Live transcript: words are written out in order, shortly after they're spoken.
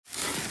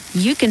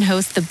you can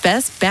host the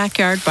best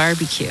backyard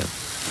barbecue.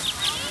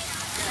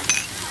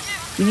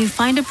 When you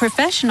find a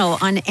professional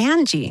on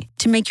Angie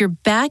to make your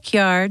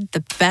backyard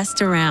the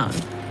best around.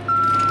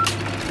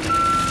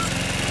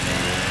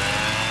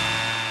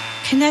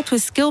 Connect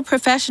with skilled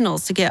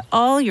professionals to get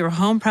all your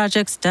home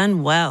projects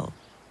done well.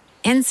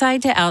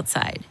 Inside to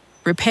outside,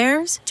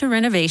 repairs to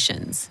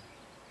renovations.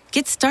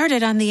 Get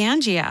started on the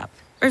Angie app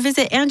or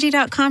visit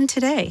Angie.com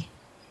today.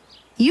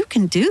 You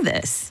can do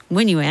this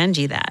when you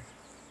Angie that.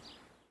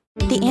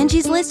 The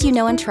Angie's List you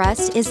know and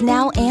trust is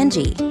now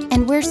Angie,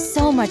 and we're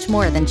so much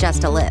more than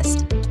just a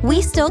list.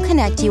 We still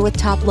connect you with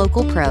top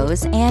local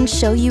pros and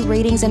show you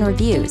ratings and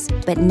reviews,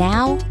 but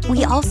now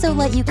we also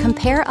let you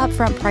compare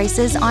upfront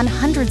prices on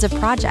hundreds of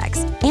projects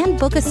and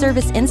book a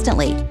service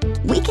instantly.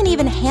 We can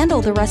even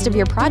handle the rest of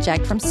your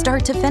project from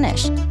start to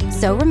finish.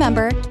 So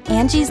remember,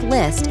 Angie's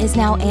List is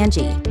now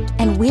Angie,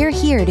 and we're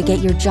here to get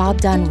your job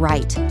done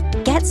right.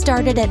 Get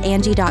started at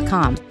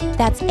Angie.com.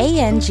 That's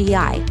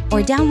ANGI,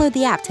 or download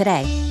the app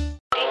today.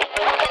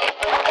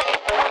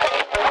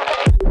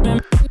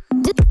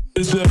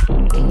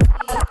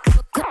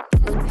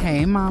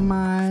 Hey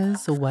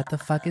mamas, what the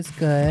fuck is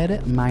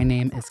good? My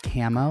name is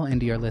Camo,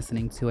 and you're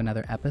listening to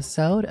another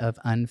episode of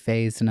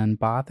Unfazed and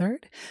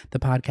Unbothered, the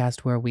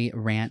podcast where we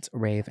rant,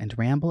 rave, and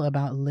ramble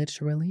about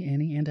literally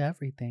any and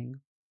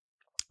everything.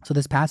 So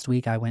this past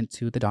week I went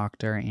to the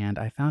doctor and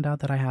I found out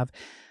that I have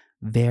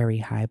very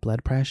high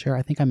blood pressure.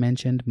 I think I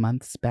mentioned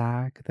months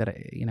back that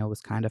it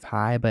was kind of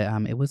high, but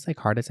it was like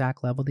heart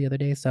attack level the other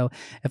day. So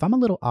if I'm a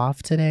little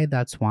off today,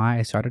 that's why.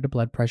 I started a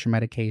blood pressure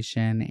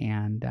medication,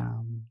 and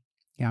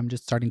I'm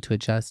just starting to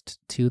adjust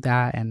to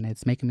that, and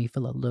it's making me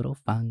feel a little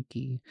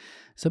funky.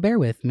 So bear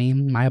with me.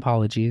 My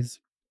apologies.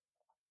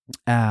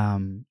 I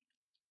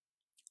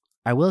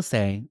will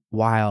say,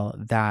 while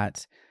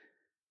that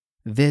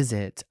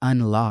visit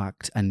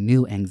unlocked a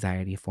new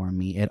anxiety for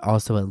me, it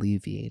also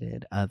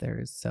alleviated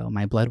others. So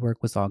my blood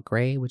work was all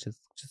great, which is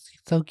just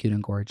so cute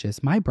and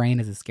gorgeous. My brain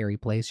is a scary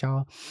place,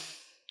 y'all.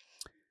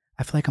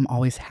 I feel like I'm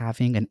always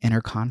having an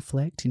inner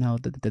conflict.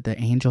 The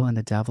angel and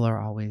the devil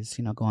are always,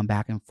 going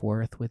back and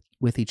forth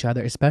with each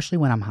other, especially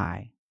when I'm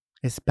high.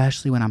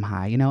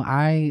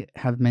 I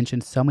have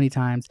mentioned so many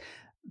times,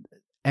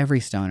 every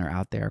stoner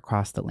out there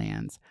across the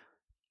lands,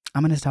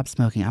 I'm going to stop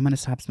smoking.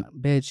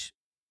 Bitch,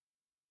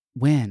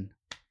 when?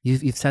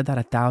 You've said that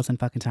 1,000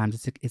 fucking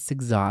times. It's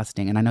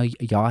exhausting. And I know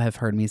y'all have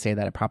heard me say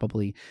that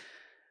probably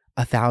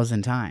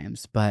 1,000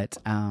 times. But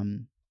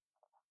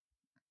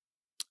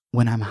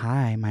when I'm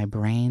high, my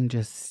brain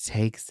just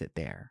takes it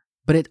there.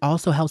 But it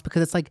also helps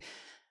because it's like,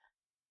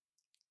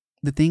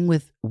 the thing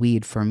with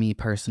weed for me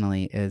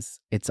personally is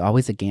it's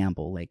always a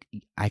gamble. Like,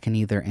 I can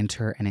either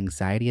enter an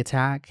anxiety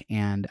attack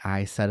and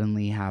I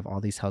suddenly have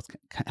all these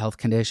health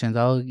conditions.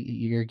 Oh,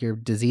 your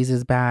disease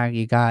is bad.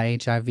 You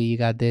got HIV. You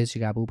got this.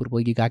 You got boo boo boo.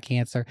 You got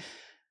cancer.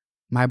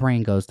 My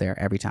brain goes there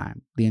every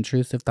time. The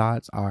intrusive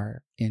thoughts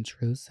are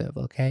intrusive.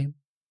 Okay,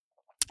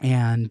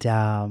 and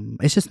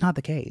it's just not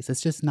the case.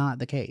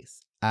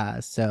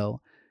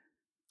 So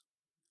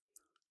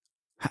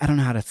I don't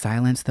know how to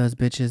silence those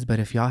bitches, but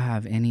if y'all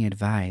have any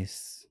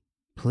advice,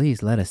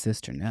 please let a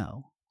sister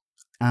know.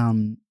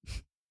 So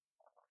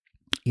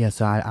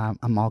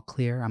I'm all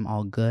clear. I'm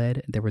all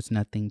good. There was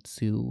nothing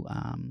too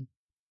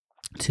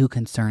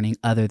concerning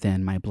other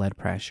than my blood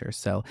pressure.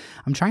 So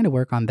I'm trying to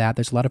work on that.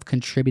 There's a lot of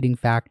contributing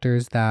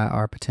factors that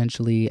are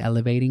potentially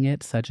elevating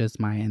it, such as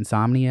my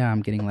insomnia.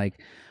 I'm getting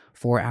like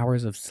 4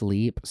 hours of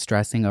sleep,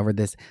 stressing over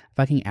this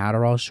fucking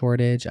Adderall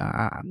shortage.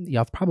 Y'all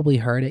have probably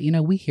heard it.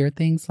 We hear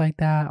things like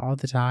that all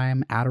the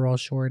time. Adderall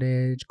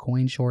shortage,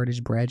 coin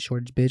shortage, bread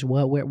shortage. Bitch,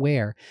 what,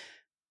 where?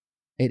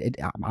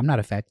 I'm not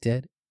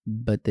affected,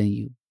 but then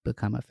you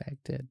become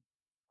affected.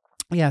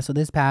 Yeah, so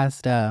this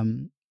past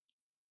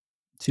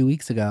 2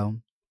 weeks ago,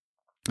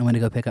 I went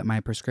to go pick up my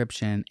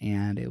prescription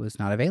and it was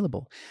not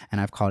available. And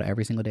I've called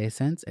every single day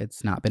since.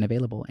 It's not been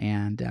available.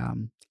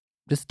 And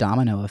just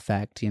domino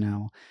effect,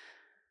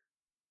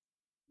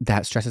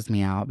 that stresses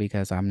me out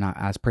because I'm not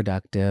as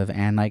productive.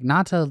 And like,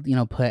 not to,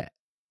 put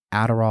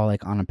Adderall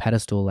like on a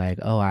pedestal, like,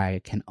 oh,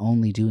 I can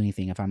only do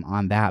anything if I'm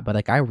on that. But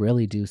like, I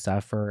really do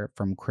suffer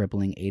from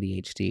crippling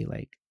ADHD.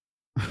 Like,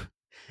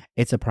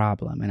 it's a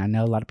problem. And I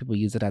know a lot of people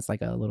use it as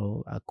like a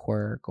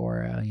quirk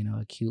or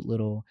a cute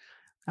little,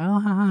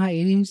 oh, haha,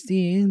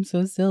 ADHD, I'm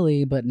so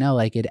silly. But no,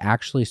 like, it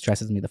actually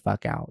stresses me the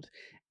fuck out.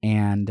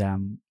 And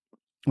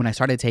when I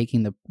started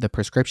taking the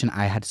prescription,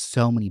 I had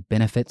so many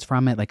benefits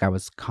from it. Like, I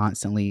was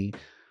constantly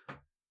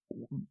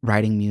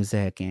writing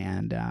music,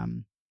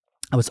 and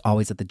I was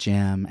always at the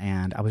gym,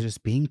 and I was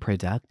just being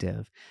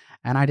productive.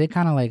 And I did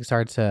kind of like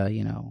start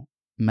to,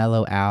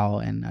 mellow out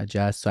and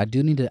adjust. So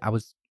I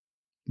was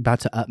about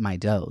to up my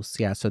dose.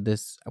 Yeah. So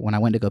when I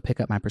went to go pick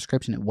up my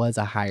prescription, it was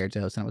a higher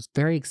dose. And I was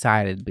very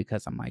excited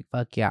because I'm like,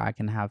 fuck yeah, I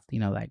can have,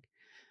 like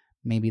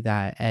maybe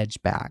that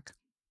edge back.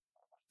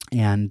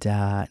 And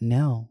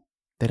no,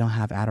 they don't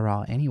have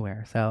Adderall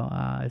anywhere. So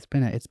it's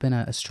been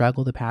a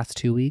struggle the past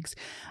 2 weeks.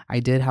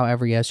 I did,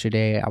 however,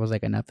 yesterday I was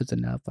like, enough is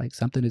enough. Like,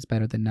 something is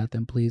better than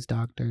nothing. Please,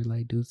 doctor,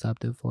 like, do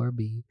something for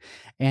me.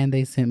 And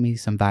they sent me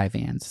some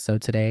Vyvanse. So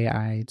today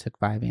I took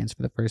Vyvanse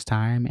for the first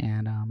time,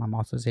 and I'm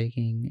also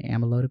taking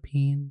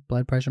amlodipine,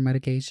 blood pressure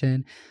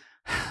medication,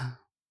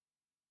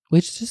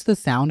 which just the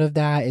sound of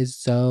that is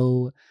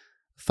so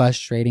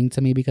frustrating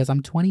to me because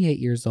I'm 28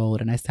 years old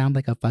and I sound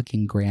like a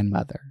fucking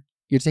grandmother.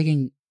 You're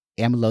taking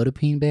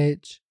amlodipine,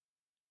 bitch.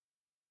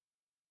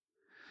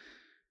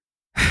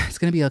 It's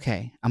gonna be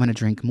okay. I'm gonna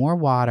drink more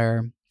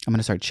water. I'm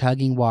gonna start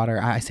chugging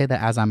water. I say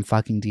that as I'm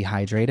fucking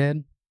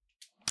dehydrated,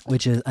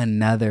 which is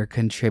another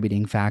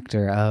contributing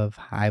factor of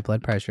high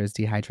blood pressure is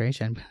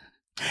dehydration.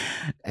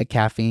 A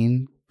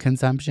caffeine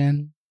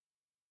consumption.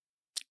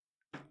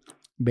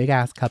 Big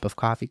ass cup of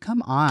coffee.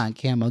 Come on,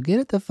 Camo. Get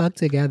it the fuck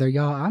together,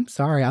 y'all. I'm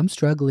sorry. I'm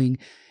struggling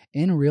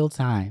in real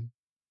time.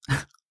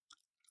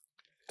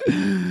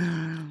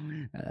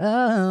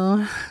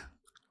 Oh.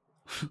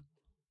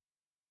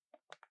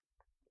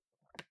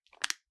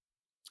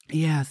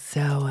 Yeah,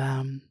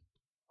 so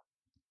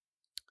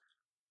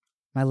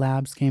my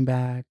labs came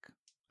back.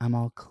 I'm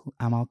all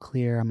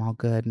clear. I'm all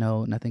good.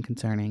 No, nothing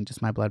concerning.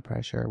 Just my blood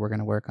pressure. We're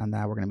gonna work on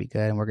that. We're gonna be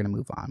good, and we're gonna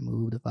move on.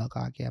 Move the fuck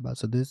on, Camo.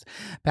 So this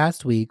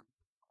past week,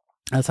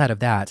 outside of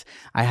that,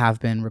 I have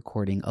been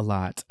recording a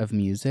lot of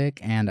music,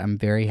 and I'm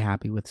very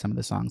happy with some of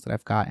the songs that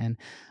I've gotten.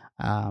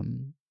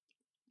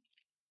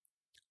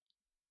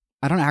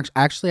 I don't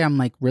actually, I'm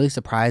like really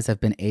surprised I've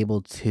been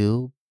able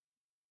to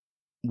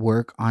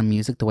work on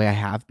music the way I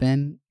have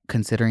been,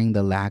 considering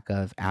the lack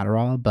of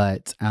Adderall.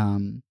 But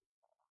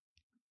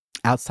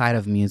outside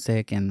of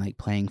music and like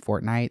playing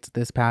Fortnite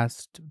this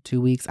past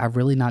 2 weeks, I've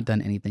really not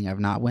done anything.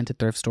 I've not went to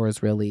thrift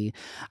stores really.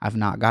 I've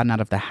not gotten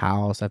out of the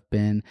house.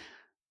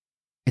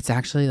 It's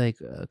actually like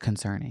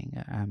concerning.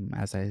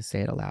 As I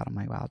say it aloud, I'm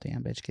like, wow,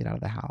 damn, bitch, get out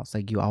of the house.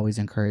 Like, you always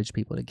encourage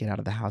people to get out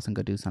of the house and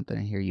go do something,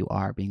 and here you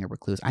are being a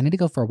recluse. I need to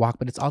go for a walk,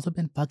 but it's also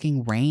been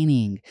fucking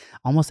raining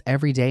almost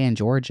every day in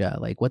Georgia.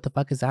 Like, what the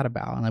fuck is that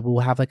about? And like,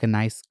 we'll have like a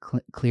nice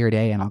clear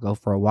day, and I'll go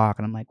for a walk,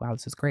 and I'm like, wow,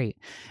 this is great.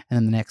 And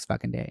then the next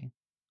fucking day,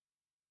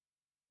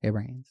 it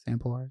rains and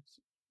pours.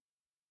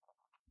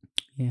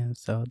 Yeah,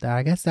 so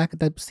I guess that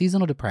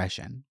seasonal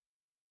depression.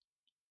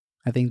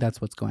 I think that's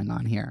what's going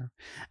on here.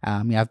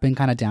 Yeah, I've been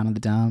kind of down in the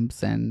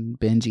dumps, and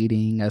binge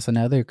eating as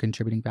another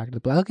contributing factor.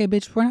 But okay,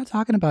 bitch, we're not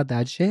talking about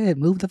that shit.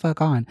 Move the fuck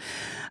on.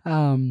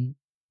 I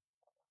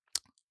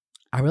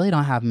really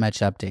don't have much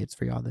updates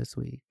for y'all this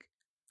week.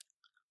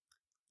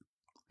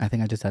 I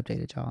think I just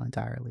updated y'all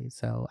entirely.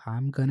 So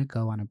I'm going to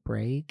go on a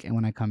break. And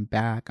when I come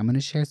back, I'm going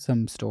to share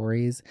some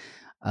stories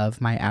of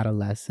my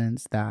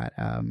adolescence that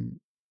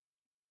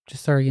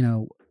just are,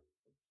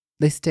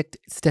 they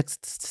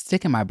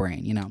stick in my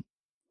brain,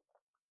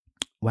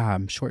 Wow,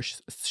 I'm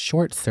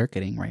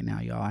short-circuiting right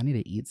now, y'all. I need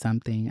to eat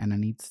something, and I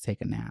need to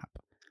take a nap.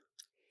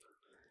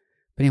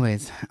 But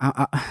anyways,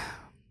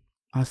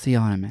 I'll see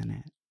y'all in a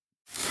minute.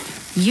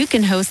 You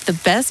can host the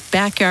best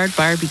backyard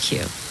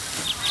barbecue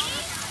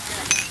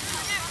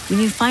when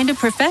you find a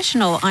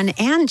professional on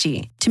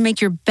Angie to make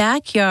your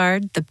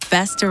backyard the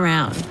best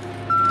around.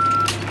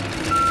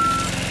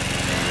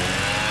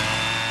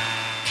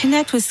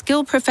 Connect with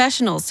skilled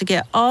professionals to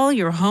get all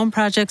your home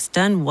projects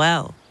done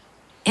well.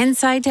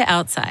 Inside to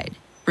outside.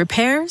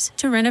 Repairs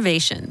to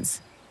renovations.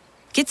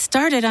 Get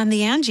started on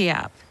the Angie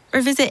app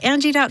or visit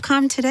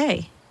Angie.com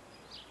today.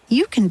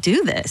 You can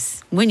do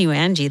this when you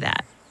Angie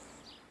that.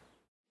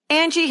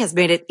 Angie has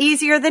made it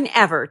easier than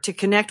ever to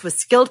connect with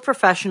skilled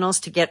professionals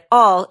to get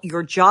all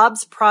your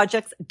jobs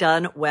projects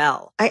done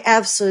well. I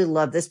absolutely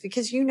love this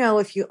because,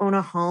 if you own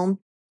a home,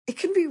 it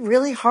can be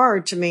really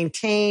hard to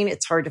maintain.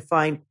 It's hard to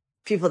find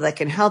people that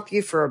can help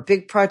you for a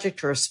big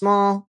project or a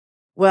small.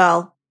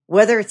 Well,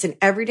 whether it's in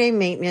everyday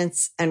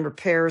maintenance and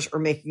repairs or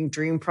making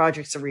dream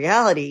projects a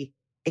reality,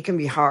 it can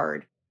be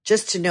hard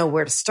just to know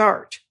where to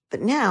start.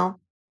 But now,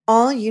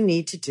 all you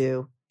need to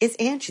do is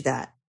Angie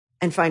that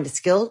and find a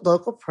skilled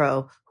local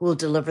pro who will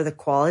deliver the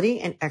quality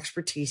and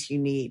expertise you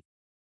need.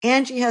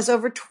 Angie has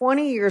over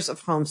 20 years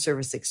of home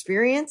service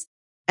experience,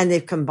 and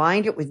they've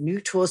combined it with new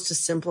tools to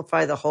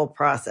simplify the whole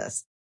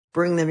process.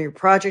 Bring them your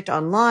project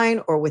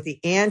online or with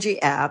the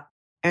Angie app.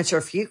 Answer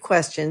a few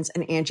questions,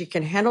 and Angie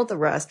can handle the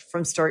rest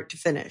from start to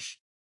finish.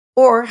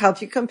 Or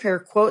help you compare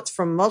quotes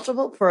from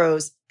multiple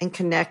pros and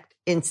connect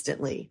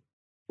instantly.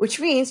 Which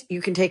means you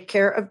can take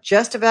care of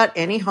just about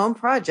any home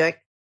project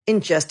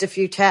in just a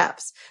few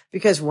taps.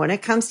 Because when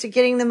it comes to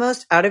getting the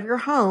most out of your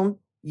home,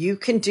 you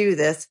can do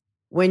this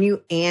when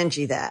you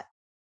Angie that.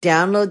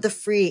 Download the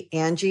free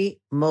Angie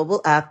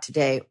mobile app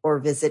today or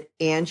visit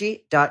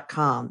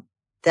Angie.com.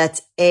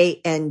 That's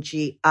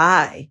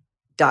ANGI.com.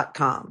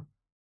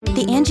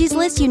 The Angie's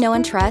List you know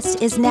and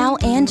trust is now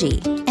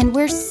Angie, and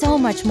we're so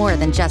much more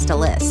than just a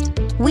list.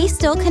 We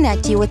still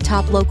connect you with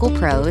top local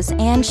pros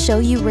and show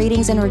you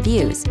ratings and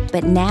reviews,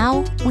 but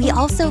now we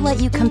also let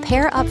you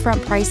compare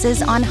upfront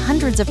prices on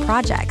hundreds of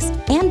projects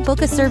and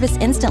book a service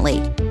instantly.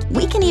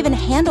 We can even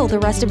handle the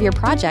rest of your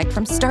project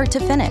from start to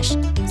finish.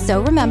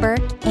 So remember,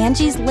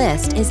 Angie's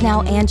List is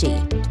now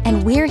Angie,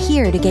 and we're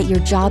here to get your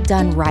job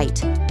done right.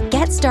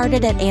 Get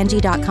started at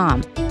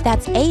Angie.com.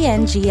 That's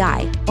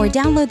ANGI, or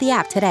download the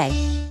app today.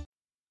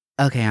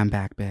 Okay, I'm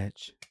back,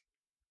 bitch.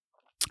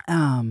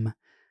 My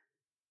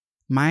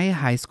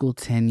high school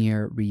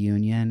 10-year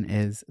reunion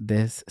is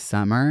this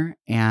summer,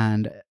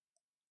 and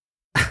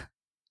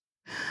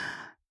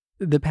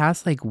the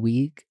past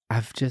week,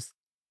 I've just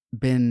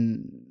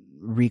been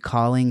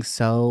recalling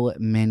so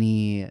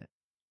many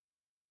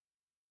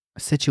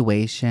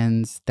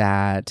situations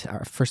that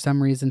are, for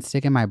some reason,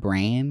 stick in my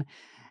brain.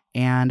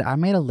 And I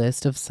made a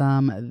list of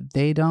some.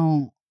 They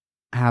don't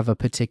have a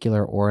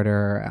particular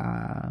order,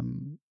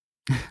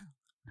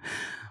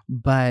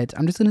 but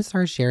I'm just gonna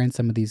start sharing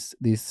some of these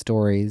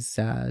stories.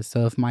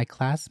 So if my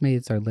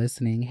classmates are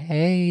listening,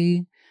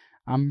 hey,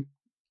 I'm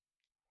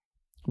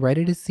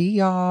ready to see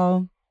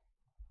y'all.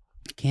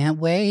 Can't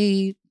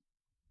wait.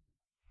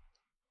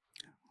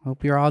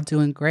 Hope you're all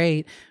doing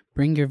great.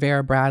 Bring your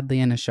Vera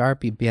Bradley and a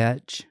Sharpie,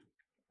 bitch.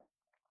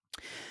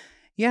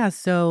 Yeah,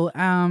 so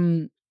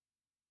I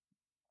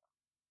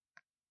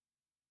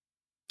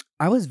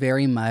was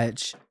very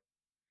much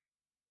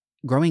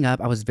growing up,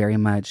 I was very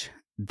much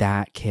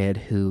that kid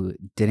who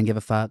didn't give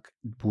a fuck,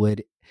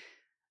 would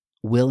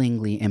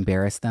willingly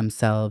embarrass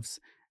themselves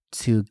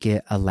to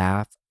get a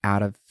laugh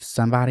out of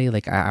somebody.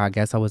 I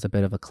guess I was a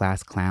bit of a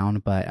class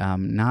clown, but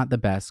not the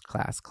best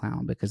class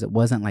clown, because it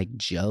wasn't like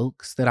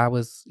jokes that I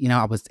was,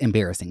 I was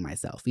embarrassing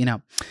myself,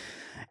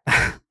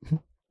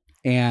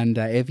 And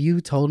if you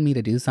told me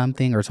to do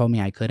something, or told me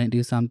I couldn't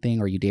do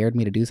something, or you dared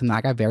me to do something,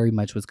 I very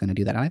much was going to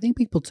do that. And I think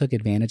people took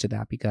advantage of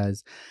that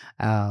because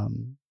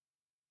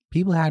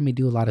people had me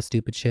do a lot of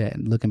stupid shit.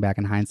 And looking back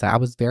in hindsight, I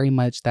was very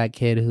much that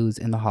kid who's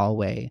in the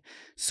hallway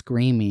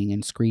screaming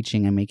and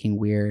screeching and making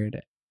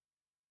weird,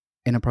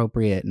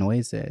 inappropriate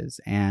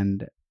noises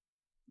and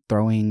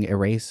throwing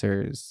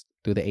erasers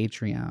through the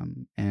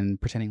atrium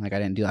and pretending like I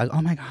didn't do it.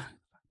 Oh my God.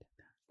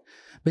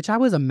 Bitch, I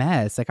was a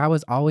mess. I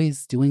was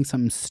always doing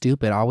something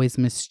stupid, always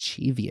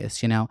mischievous,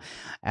 So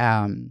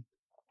I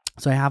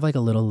have a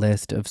little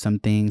list of some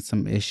things,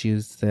 some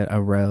issues that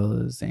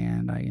arose,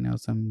 and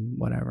some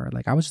whatever.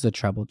 I was just a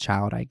troubled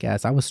child, I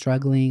guess. I was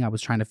struggling. I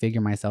was trying to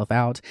figure myself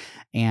out,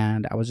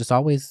 and I was just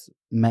always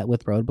met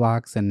with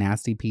roadblocks and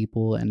nasty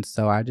people. And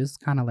so I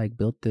just kind of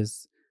built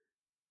this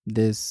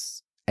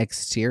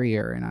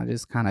exterior, and I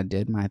just kind of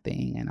did my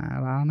thing. And I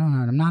don't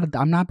know.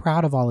 I'm not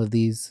proud of all of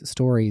these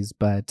stories,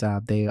 but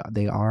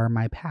they are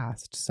my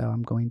past. So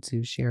I'm going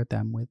to share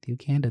them with you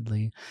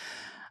candidly.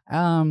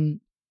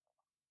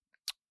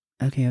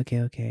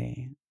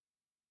 Okay.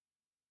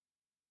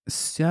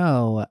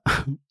 So,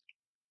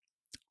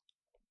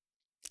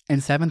 in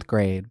 7th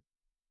grade,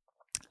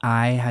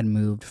 I had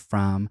moved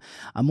from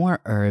a more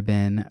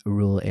urban,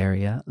 rural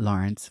area,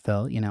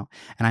 Lawrenceville, and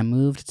I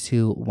moved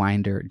to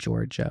Winder,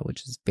 Georgia,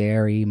 which is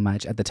very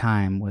much, at the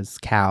time, was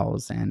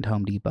Cows and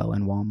Home Depot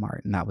and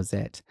Walmart, and that was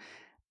it.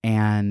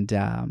 And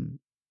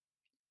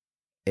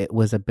it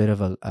was a bit of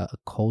a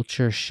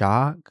culture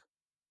shock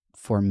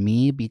for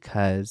me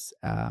because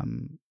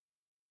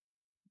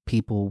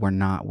people were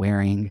not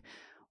wearing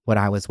what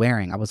I was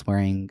wearing. I was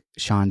wearing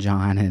Sean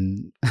John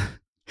and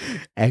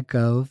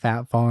Echo,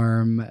 Fat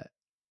Farm,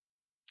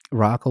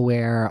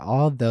 Rockaware,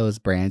 all those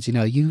brands.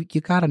 You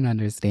got an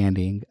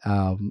understanding,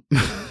 a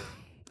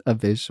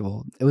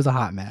visual. It was a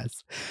hot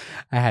mess.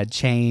 I had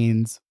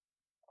chains.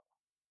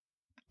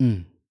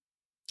 Those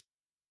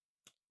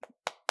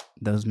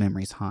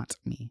memories haunt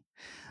me.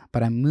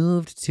 But I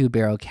moved to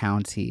Barrow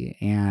County,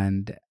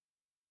 and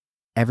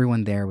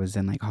everyone there was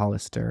in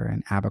Hollister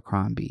and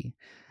Abercrombie.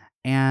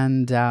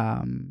 And,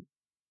 I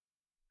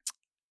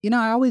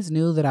always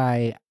knew that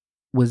I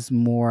was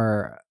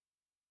more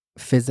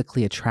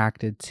physically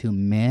attracted to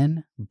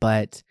men,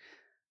 but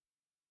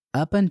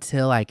up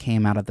until I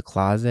came out of the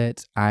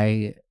closet,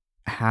 I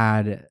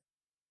had,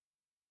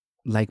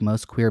 like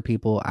most queer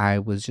people, I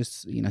was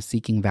just,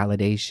 seeking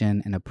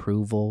validation and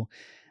approval,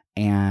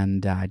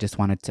 and I just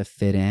wanted to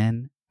fit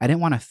in. I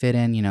didn't want to fit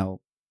in,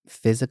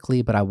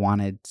 physically, but I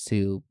wanted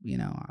to,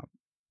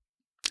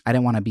 I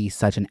didn't want to be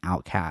such an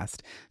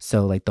outcast.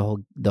 So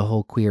the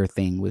whole queer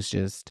thing was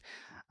just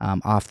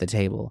off the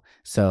table.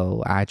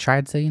 So I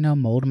tried to,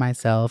 mold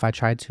myself. I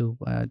tried to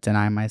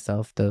deny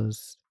myself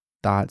those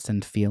thoughts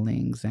and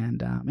feelings.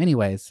 And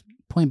anyways,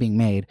 point being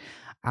made,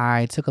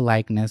 I took a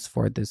likeness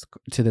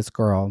to this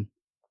girl.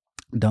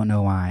 Don't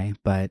know why,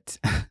 but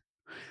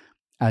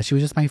she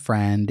was just my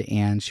friend,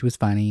 and she was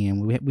funny,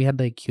 and we had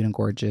cute and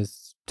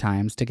gorgeous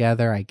times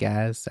together, I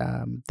guess.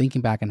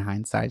 Thinking back in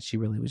hindsight, she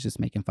really was just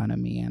making fun of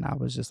me, and I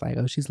was just like,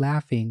 oh, she's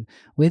laughing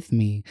with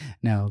me.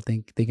 No,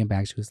 thinking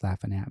back, she was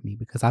laughing at me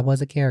because I was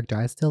a character.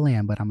 I still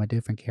am, but I'm a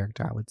different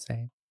character, I would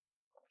say.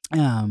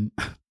 But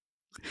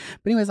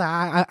anyways,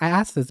 I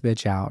asked this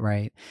bitch out,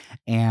 right?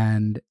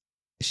 And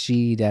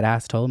she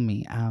deadass told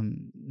me,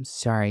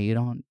 sorry, you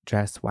don't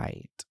dress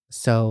white.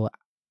 So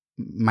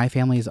my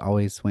family's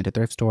always went to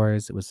thrift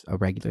stores. It was a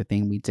regular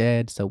thing we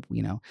did. So,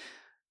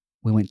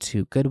 we went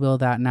to Goodwill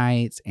that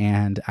night,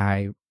 and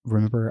I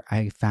remember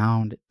I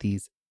found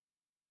these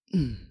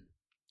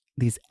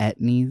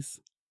Etnies,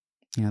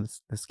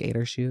 the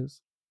skater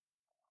shoes.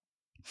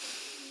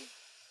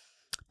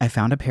 I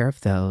found a pair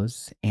of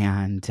those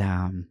and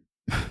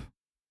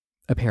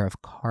a pair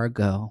of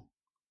cargo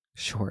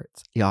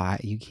shorts. Y'all,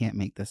 you can't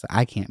make this.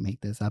 I can't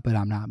make this up, but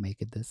I'm not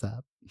making this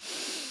up.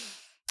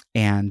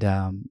 And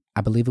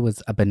I believe it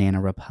was a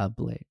Banana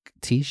Republic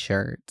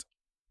t-shirt.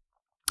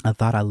 I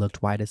thought I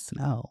looked white as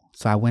snow.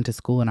 So I went to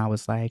school and I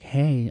was like,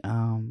 hey,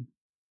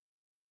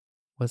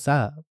 what's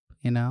up?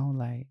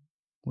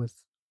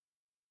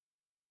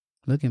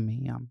 Look at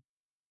me. I'm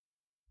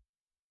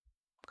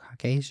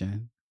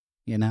Caucasian.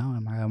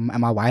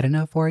 Am I white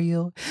enough for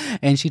you?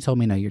 And she told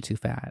me, no, you're too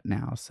fat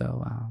now.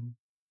 So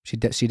she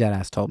dead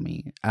ass told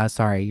me,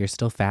 sorry, you're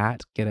still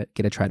fat. Get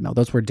a treadmill.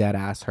 Those were dead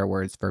ass her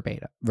words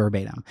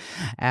verbatim.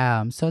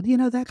 So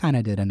that kind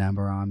of did a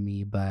number on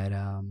me. But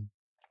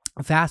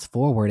fast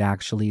forward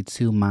actually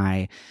to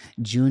my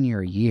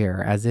junior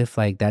year, as if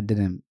like that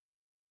didn't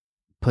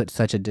put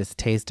such a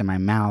distaste in my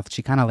mouth.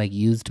 She kind of like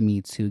used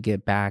me to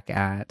get back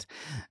at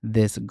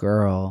this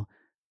girl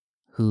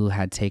who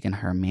had taken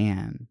her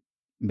man,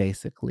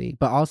 basically.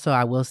 But also,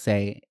 I will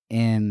say,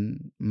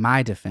 in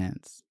my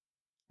defense,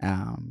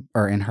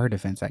 or in her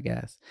defense, I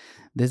guess,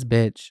 this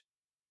bitch,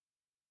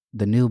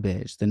 the new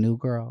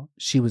girl,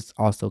 she was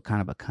also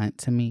kind of a cunt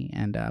to me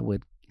and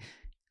would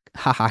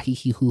ha ha hee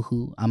hee hoo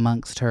hoo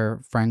amongst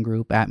her friend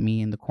group at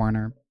me in the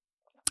corner.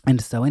 And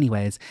so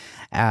anyways,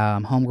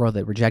 homegirl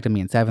that rejected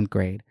me in 7th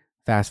grade,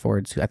 fast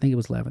forward to, I think it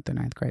was 11th or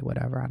 9th grade,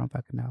 whatever, I don't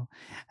fucking know.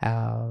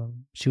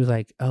 She was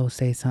like, oh,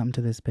 say something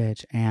to this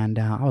bitch. And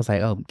I was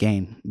like, oh,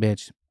 game,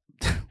 bitch,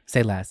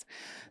 say less.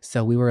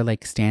 So we were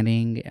like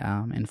standing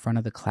in front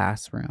of the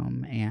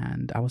classroom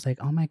and I was like,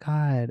 oh my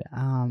God,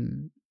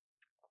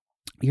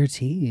 your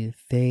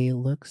teeth, they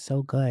look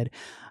so good.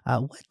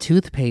 What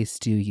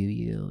toothpaste do you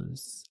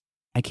use?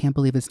 I can't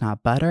believe it's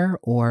not butter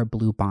or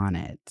Blue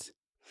Bonnet.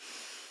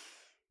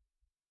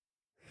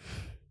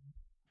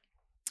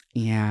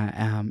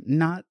 Yeah,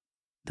 not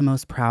the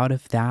most proud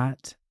of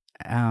that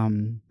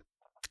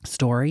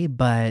story,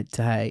 but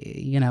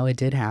it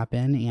did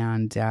happen,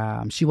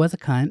 and she was a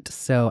cunt.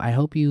 So I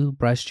hope you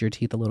brushed your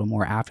teeth a little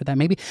more after that.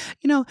 Maybe,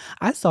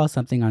 I saw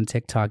something on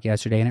TikTok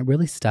yesterday, and it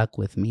really stuck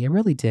with me. It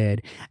really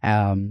did.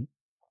 I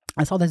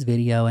saw this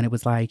video, and it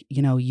was like,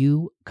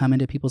 you come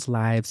into people's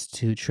lives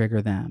to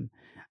trigger them,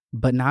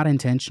 but not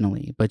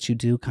intentionally. But you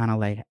do kind of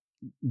like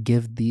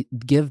give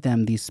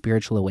them these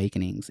spiritual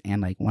awakenings.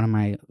 And like one of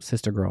my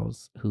sister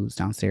girls who's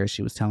downstairs,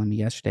 she was telling me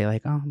yesterday,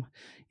 like,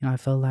 I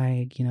feel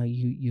like,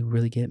 you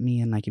really get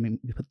me, and like you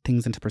put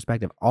things into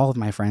perspective. All of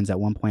my friends at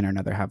one point or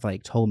another have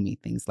like told me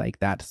things like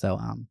that. So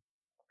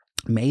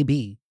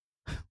maybe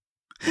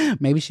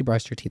she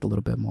brushed her teeth a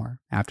little bit more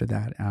after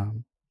that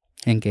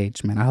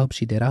engagement. I hope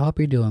she did. I hope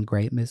you're doing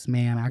great, Miss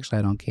Ma'am. Actually,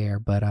 I don't care,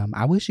 but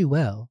I wish you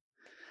well.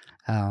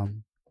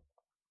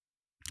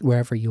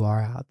 Wherever you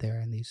are out there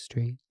in these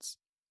streets.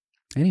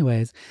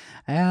 Anyways,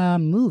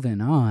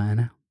 moving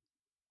on.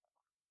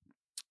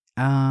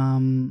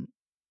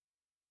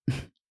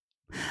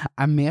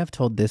 I may have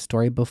told this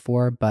story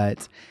before,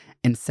 but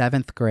in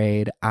 7th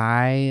grade,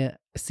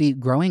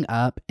 growing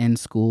up in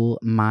school,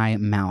 my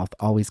mouth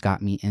always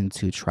got me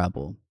into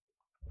trouble.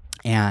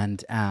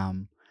 And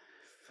in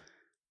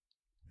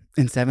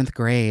 7th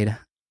grade,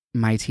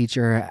 my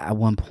teacher at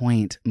one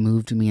point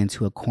moved me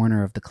into a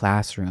corner of the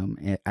classroom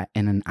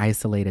in an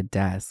isolated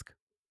desk.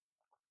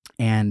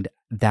 And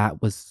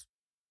that was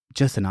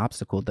just an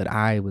obstacle that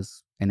I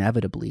was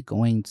inevitably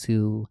going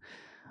to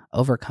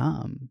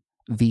overcome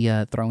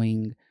via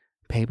throwing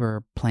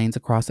paper planes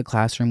across the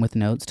classroom with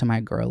notes to my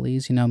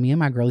girlies. Me and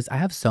my girlies, I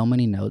have so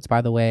many notes,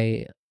 by the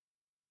way.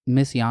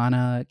 Miss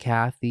Yana,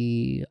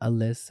 Kathy,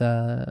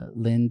 Alyssa,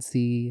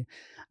 Lindsay,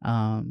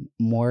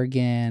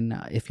 Morgan,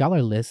 if y'all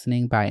are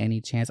listening by any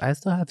chance, I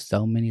still have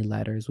so many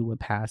letters we would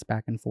pass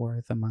back and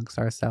forth amongst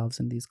ourselves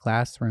in these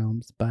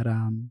classrooms. But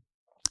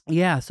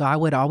yeah, so I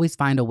would always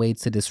find a way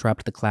to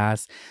disrupt the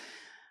class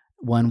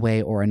one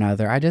way or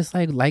another. I just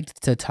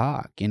liked to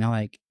talk,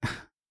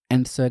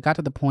 and so it got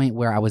to the point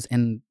where I was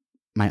in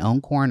my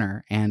own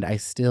corner and I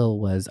still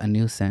was a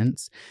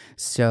nuisance.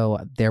 So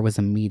there was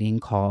a meeting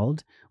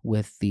called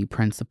with the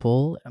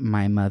principal,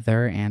 my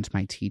mother, and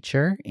my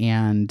teacher.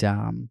 And,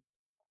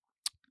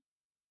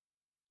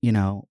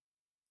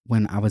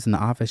 when I was in the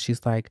office,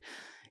 she's like,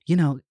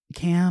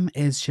 Cam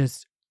is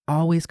just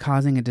always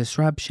causing a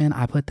disruption.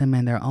 I put them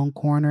in their own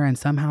corner and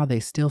somehow they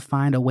still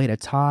find a way to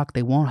talk.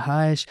 They won't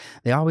hush.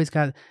 They're always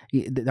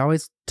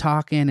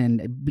talking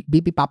and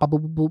beep, beep, bop, bop,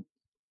 boop, boop, boop.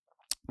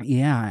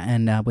 Yeah.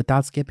 And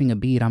without skipping a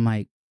beat, I'm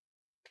like,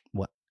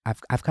 what?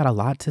 I've got a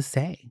lot to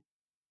say.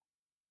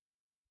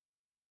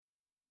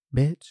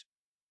 Bitch.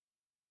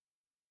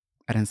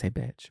 I didn't say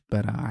bitch,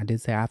 but I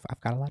did say I've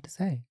got a lot to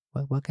say.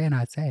 What can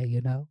I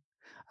say,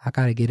 I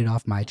gotta get it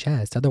off my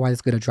chest. Otherwise,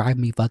 it's gonna drive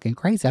me fucking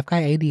crazy. I've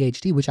got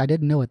ADHD, which I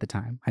didn't know at the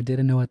time.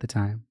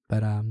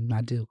 But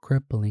I do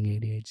crippling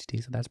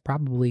ADHD. So that's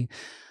probably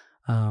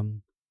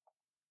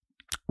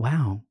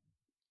Wow.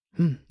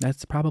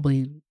 That's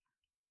probably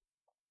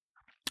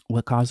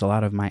what caused a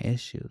lot of my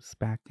issues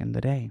back in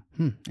the day.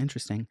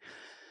 Interesting.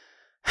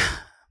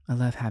 I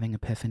love having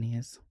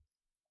epiphanies.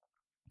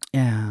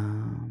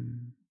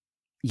 Um,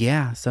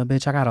 yeah, so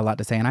bitch, I got a lot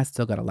to say, and I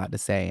still got a lot to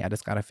say. I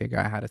just gotta figure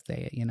out how to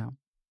say it.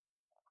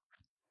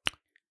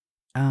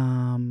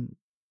 Um,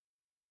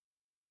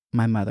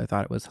 my mother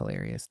thought it was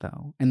hilarious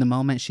though. In the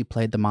moment she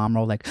played the mom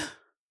role, like,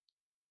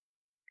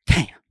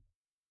 damn.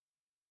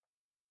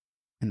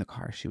 In the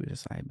car, she was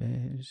just like,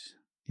 bitch,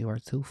 you are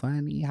too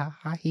funny. Ha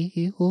ha hee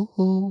hee hoo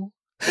hoo.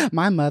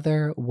 My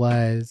mother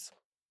was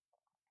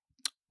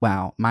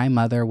wow, my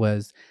mother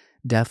was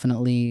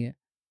definitely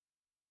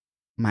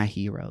my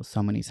hero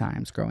so many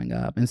times growing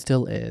up and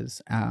still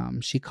is.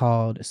 She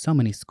called so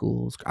many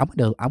schools.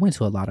 I went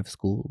to a lot of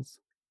schools,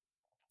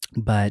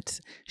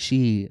 but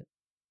she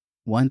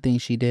one thing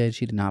she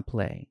did not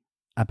play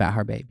about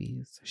her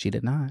babies. She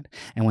did not.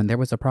 And when there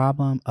was a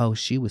problem, oh,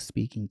 she was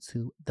speaking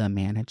to the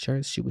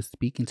managers. She was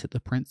speaking to the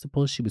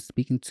principals. She was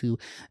speaking to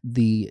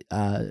the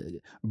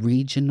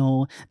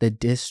regional, the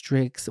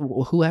districts,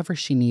 whoever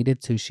she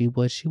needed to. She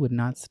would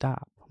not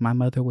stop. My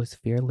mother was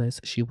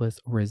fearless. She was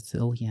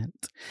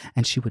resilient,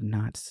 and she would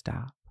not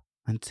stop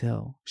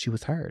until she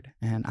was heard.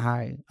 And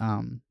I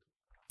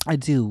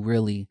do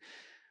really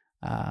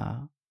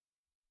uh,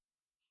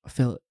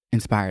 feel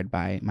inspired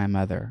by my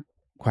mother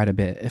quite a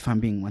bit, if I'm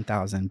being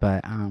 1000.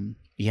 But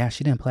yeah,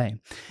 she didn't play.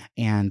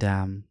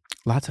 And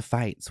lots of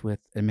fights with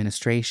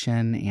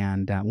administration.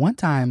 And one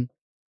time,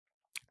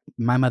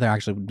 my mother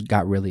actually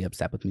got really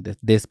upset with me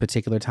this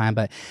particular time.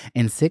 But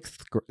in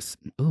sixth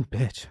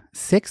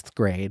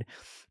grade,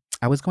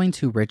 I was going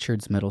to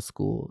Richards Middle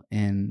School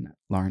in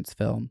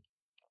Lawrenceville.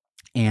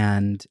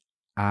 And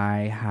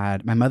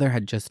my mother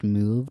had just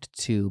moved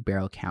to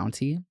Barrow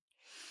County,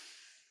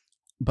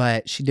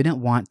 but she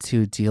didn't want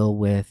to deal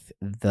with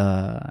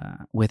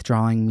the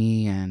withdrawing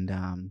me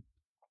and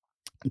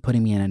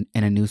putting me in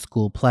a new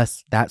school.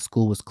 Plus, that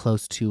school was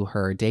close to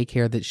her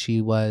daycare that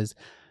she was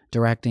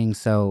directing,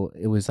 so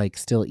it was like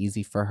still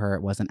easy for her.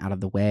 It wasn't out of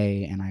the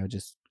way, and I would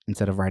just,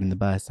 instead of riding the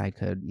bus, I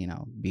could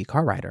be a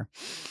car rider.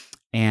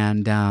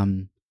 And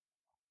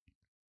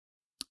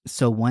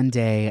so one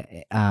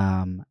day,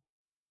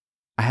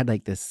 I had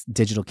like this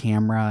digital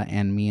camera,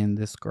 and me and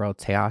this girl,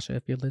 Tayasha,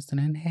 if you're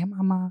listening, hey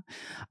mama,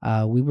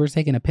 we were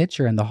taking a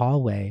picture in the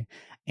hallway,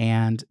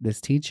 and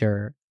this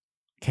teacher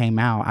came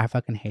out. I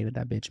fucking hated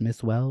that bitch,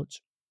 Miss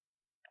Welch.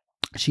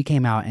 She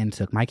came out and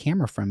took my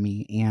camera from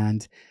me,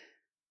 and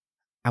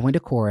I went to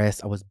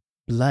chorus. I was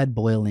blood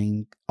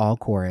boiling all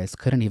chorus,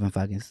 couldn't even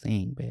fucking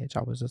sing, bitch.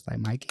 I was just like,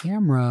 my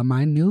camera,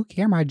 my new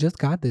camera, I just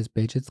got this,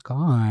 bitch, it's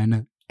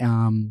gone.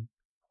 And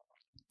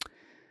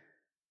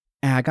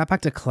I got back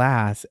to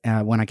class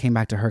when I came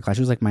back to her class.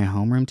 She was like my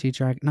homeroom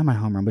teacher. Not my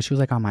homeroom, but she was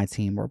like on my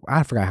team.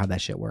 I forgot how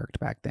that shit worked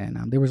back then.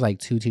 There was like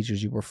 2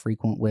 teachers you were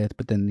frequent with,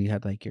 but then you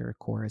had like your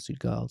chorus, you'd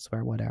go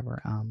elsewhere,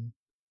 whatever.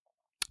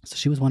 So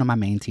she was one of my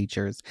main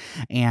teachers.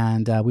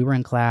 And we were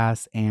in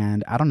class,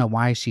 and I don't know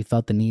why she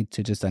felt the need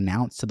to just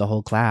announce to the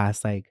whole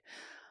class, like,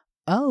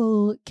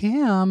 oh,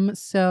 Cam,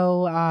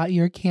 so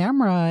your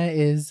camera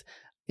is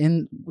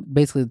in,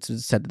 basically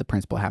just said that the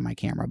principal had my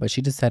camera, but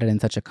she just said it in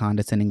such a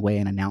condescending way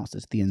and announced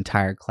it to the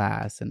entire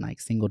class and like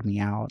singled me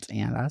out.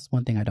 And that's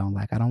one thing I don't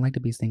like. I don't like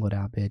to be singled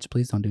out, bitch.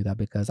 Please don't do that,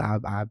 because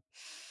I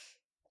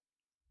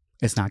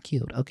it's not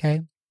cute,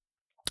 okay?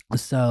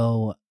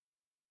 So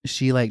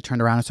she like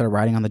turned around and started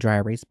writing on the dry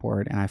erase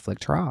board, and I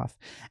flicked her off.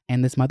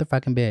 And this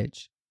motherfucking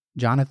bitch,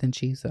 Jonathan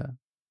Chisa,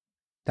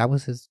 that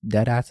was his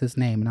dead ass's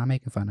name. Not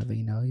making fun of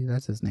it,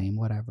 that's his name,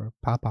 whatever.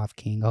 Pop off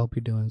King. I hope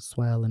you're doing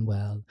swell and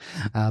well.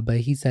 But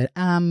he said,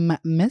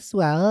 Miss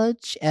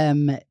Welch,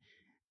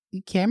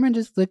 Cameron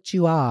just flicked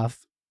you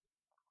off.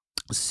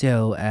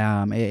 So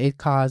it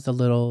caused a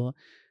little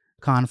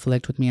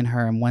conflict with me and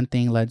her, and one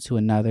thing led to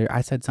another.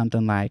 I said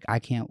something like, I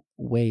can't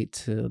wait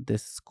till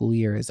this school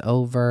year is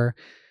over.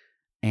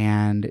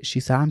 And she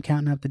said, I'm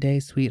counting up the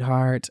days,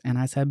 sweetheart. And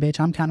I said, bitch,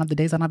 I'm counting up the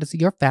days I don't have to see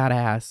your fat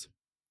ass.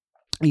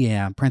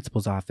 Yeah,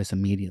 principal's office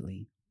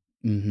immediately.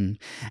 And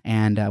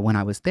when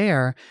I was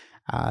there,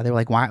 they were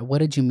like, "Why? What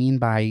did you mean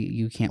by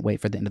you can't wait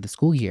for the end of the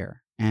school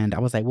year?" And I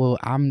was like, "Well,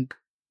 I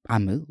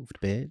moved,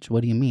 bitch.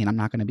 What do you mean? I'm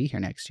not going to be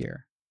here next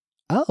year."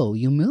 Oh,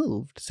 you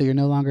moved, so you're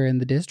no longer in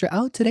the district.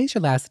 Oh, today's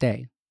your last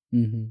day.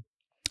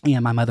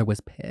 Yeah, my mother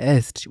was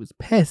pissed. She was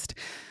pissed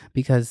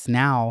because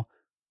now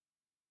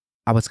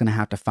I was going to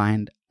have to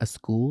find a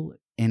school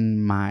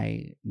in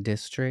my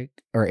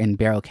district or in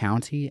Barrow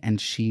County,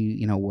 and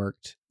she,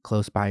 worked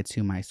close by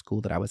to my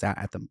school that I was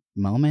at the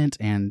moment,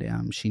 and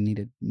she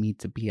needed me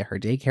to be at her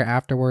daycare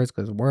afterwards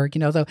because of work,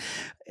 so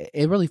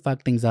it really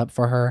fucked things up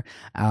for her.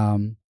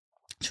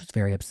 She was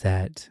very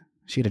upset.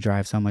 She had to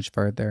drive so much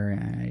further,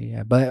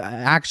 yeah, but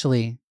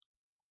actually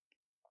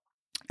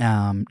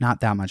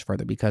not that much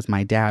further, because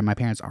my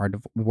parents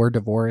were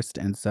divorced,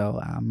 and so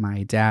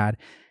my dad,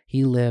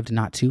 he lived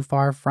not too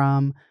far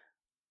from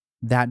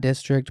that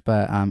district,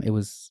 but it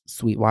was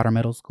Sweetwater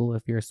Middle School.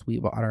 If you're a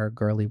Sweetwater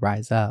girly,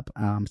 rise up.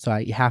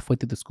 So halfway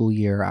through the school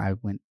year, I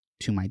went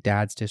to my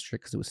dad's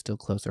district because it was still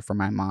closer for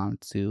my mom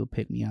to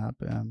pick me up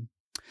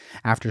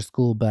after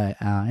school.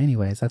 But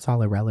anyways, that's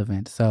all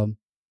irrelevant. So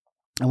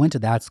I went to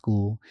that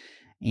school,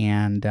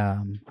 and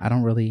I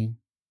don't really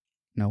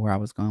know where I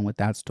was going with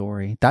that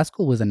story. That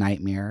school was a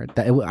nightmare.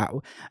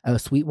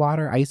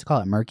 Sweetwater, I used to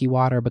call it murky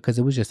water because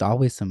it was just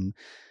always some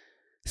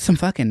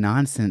fucking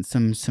nonsense,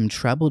 some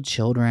troubled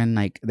children.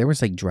 Like there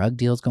was like drug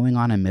deals going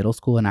on in middle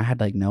school, and I had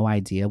like no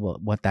idea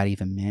what that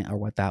even meant or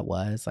what that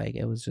was. Like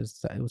it was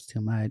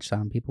too much.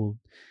 People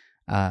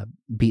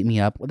beat me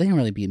up. Well, they didn't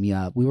really beat me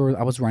up.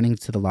 I was running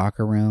to the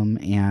locker room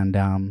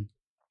and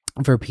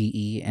for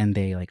PE, and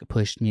they like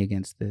pushed me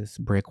against this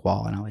brick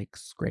wall, and I like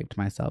scraped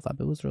myself up.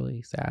 It was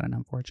really sad and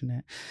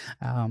unfortunate.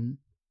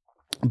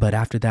 But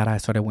after that, I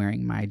started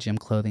wearing my gym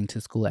clothing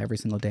to school every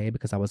single day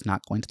because I was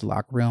not going to the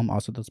locker room.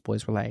 Also, those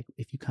boys were like,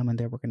 if you come in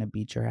there, we're going to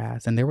beat your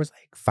ass. And there was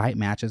like fight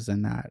matches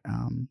in that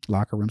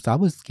locker room. So I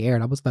was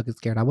scared. I was fucking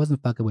scared. I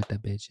wasn't fucking with the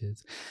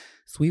bitches.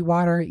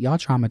 Sweetwater, y'all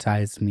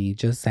traumatized me.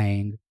 Just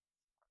saying.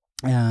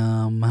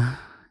 Yeah.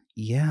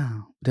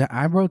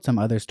 I wrote some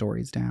other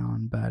stories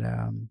down, but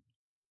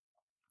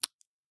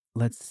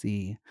let's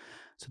see.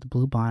 So the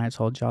blue bonnet,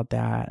 told y'all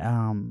that.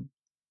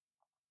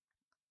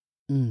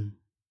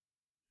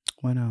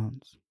 What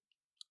else?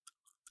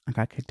 I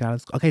got kicked out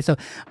of school. Okay, so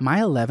my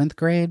 11th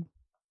grade,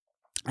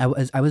 I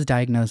was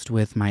diagnosed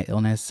with my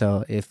illness.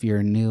 So if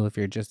you're new, if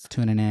you're just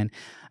tuning in,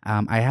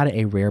 I had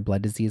a rare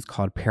blood disease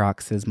called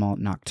paroxysmal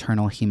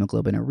nocturnal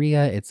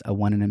hemoglobinuria. It's a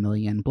 1 in a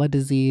million blood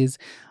disease.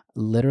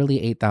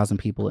 Literally 8,000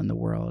 people in the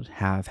world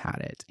have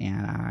had it,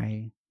 and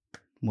I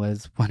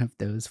was one of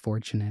those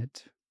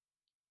fortunate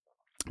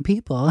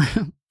people.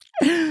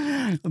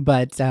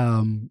 But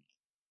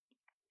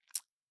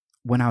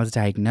when I was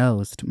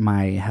diagnosed,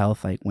 my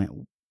health like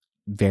went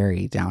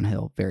very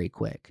downhill very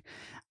quick.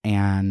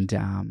 And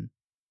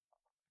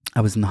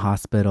I was in the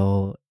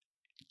hospital,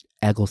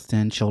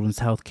 Eggleston Children's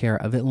Healthcare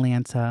of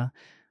Atlanta.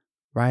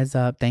 Rise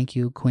up. Thank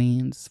you,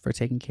 Queens, for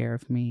taking care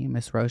of me.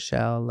 Miss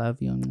Rochelle,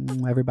 love you.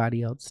 And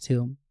everybody else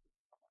too.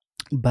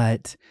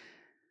 But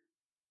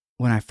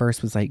when I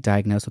first was like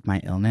diagnosed with my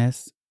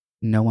illness,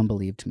 no one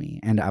believed me.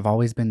 And I've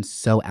always been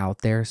so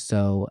out there.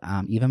 So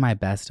even my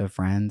best of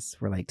friends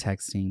were like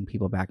texting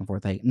people back and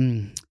forth like,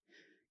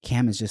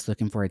 Cam is just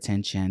looking for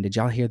attention. Did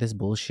y'all hear this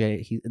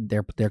bullshit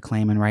they're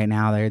claiming right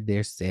now?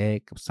 They're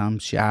sick. Some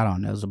shit, I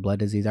don't know, it's a blood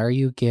disease. Are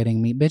you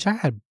kidding me? Bitch, I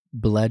had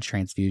blood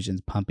transfusions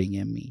pumping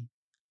in me.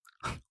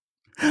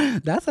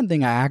 That's something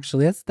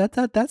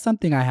that's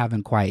something I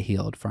haven't quite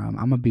healed from.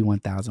 I'm gonna be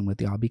 1,000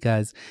 with y'all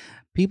because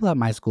people at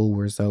my school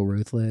were so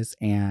ruthless,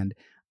 and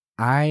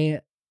I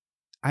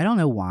don't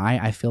know why.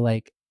 I feel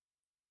like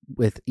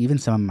with even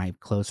some of my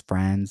close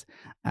friends,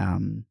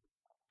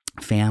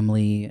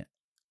 family,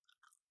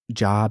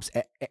 jobs,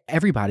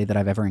 everybody that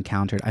I've ever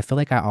encountered, I feel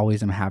like I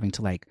always am having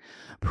to like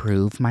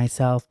prove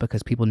myself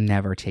because people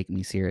never take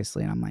me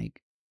seriously. And I'm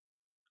like,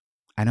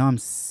 I know I'm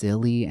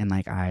silly and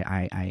like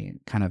I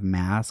kind of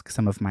mask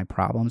some of my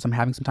problems I'm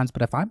having sometimes,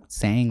 but if I'm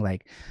saying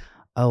like,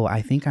 oh,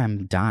 I think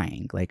I'm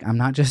dying, like I'm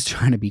not just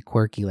trying to be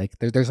quirky, like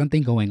there's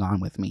something going on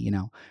with me, you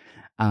know.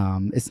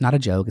 It's not a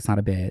joke, it's not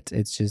a bit.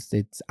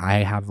 I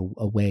have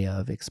a way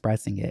of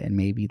expressing it, and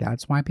maybe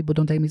that's why people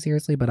don't take me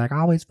seriously. But like, I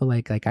always feel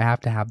like I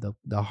have to have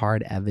the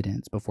hard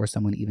evidence before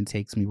someone even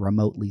takes me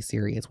remotely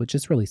serious, which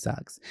just really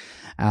sucks.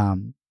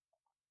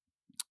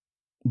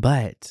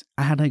 But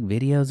I had like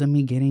videos of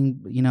me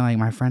getting, you know, like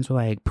my friends were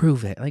like,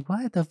 prove it. Like,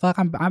 what the fuck?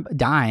 I'm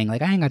dying.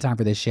 Like, I ain't got time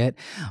for this shit.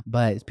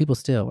 But people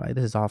still like,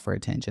 this is all for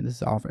attention. This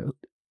is all for,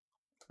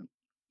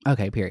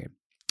 okay, period.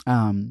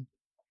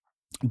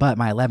 But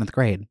my 11th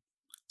grade,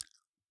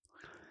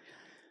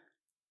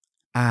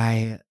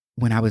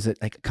 when I was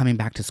like coming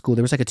back to school,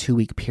 there was like a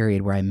 2-week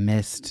period where I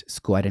missed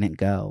school. I didn't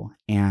go.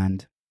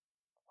 And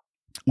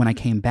when I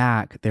came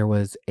back, there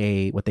was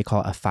what they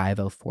call a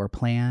 504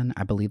 plan.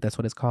 I believe that's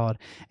what it's called.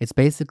 It's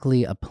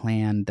basically a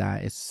plan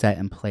that is set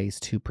in place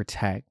to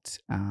protect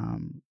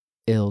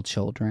ill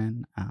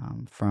children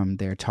from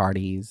their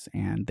tardies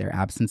and their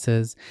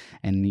absences,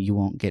 and you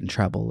won't get in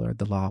trouble or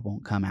the law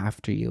won't come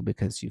after you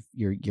because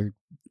you're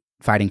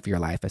fighting for your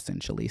life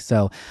essentially.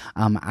 So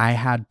they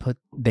had put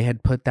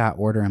that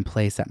order in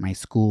place at my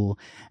school,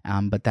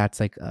 but that's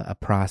like a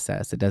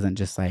process. It doesn't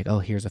just like, oh,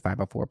 here's a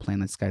 504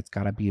 plan, it's got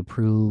to be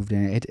approved,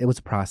 and it was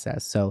a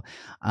process. So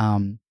I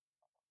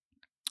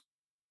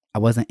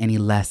wasn't any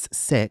less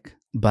sick,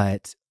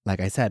 but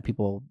like I said,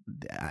 people,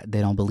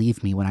 they don't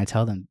believe me when I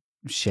tell them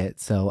shit.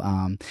 So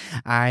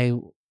I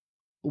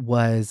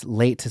was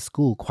late to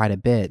school quite a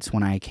bit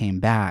when I came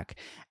back,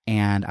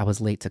 and I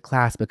was late to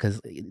class because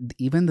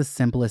even the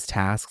simplest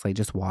tasks, like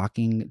just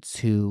walking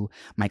to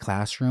my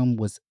classroom,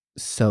 was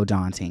so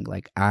daunting.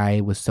 Like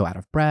I was so out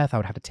of breath. I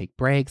would have to take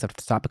breaks. I would have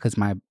to stop because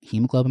my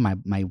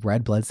hemoglobin, my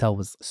red blood cell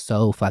was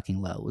so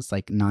fucking low. It was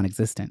like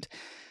non-existent.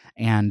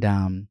 And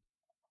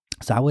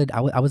so I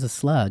was a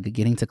slug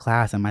getting to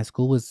class, and my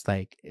school was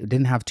like, it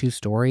didn't have 2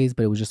 stories,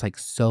 but it was just like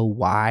so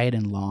wide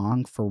and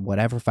long for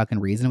whatever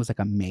fucking reason. It was like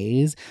a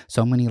maze.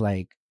 So many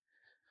like,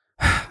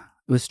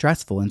 it was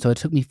stressful. And so it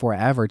took me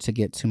forever to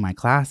get to my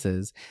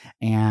classes.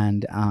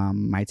 And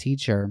my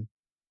teacher,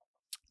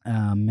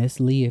 Miss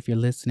Lee, if you're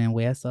listening,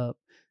 what's up,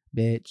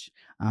 bitch?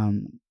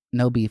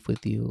 No beef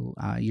with you.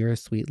 You're a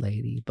sweet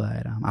lady,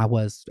 but I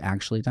was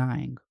actually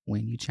dying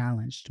when you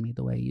challenged me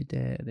the way you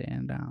did.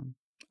 And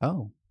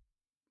oh,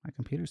 my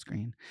computer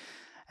screen.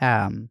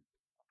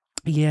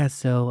 Yeah,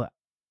 so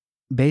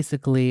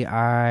basically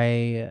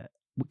I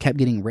kept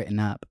getting written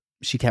up.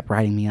 She kept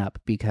writing me up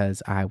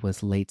because I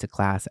was late to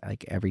class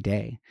like every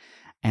day.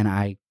 And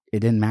it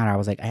didn't matter. I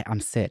was like, I'm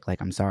sick.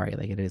 Like, I'm sorry.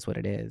 Like, it is what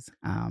it is.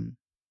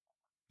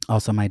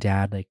 Also, my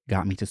dad like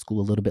got me to school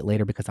a little bit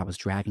later because I was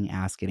dragging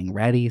ass getting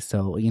ready.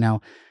 So,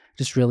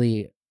 just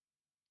really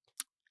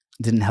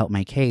didn't help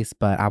my case,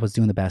 but I was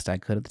doing the best I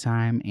could at the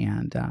time.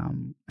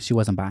 And she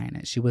wasn't buying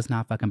it. She was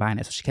not fucking buying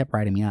it. So she kept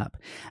writing me up.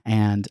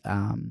 And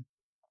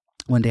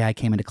one day I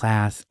came into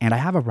class and I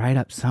have a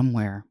write-up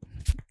somewhere.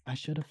 I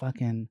should have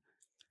fucking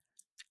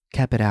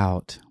kept it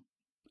out.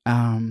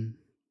 1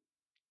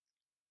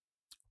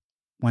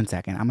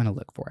 second. I'm going to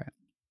look for it.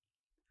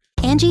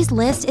 Angie's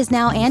List is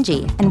now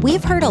Angie, and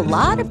we've heard a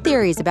lot of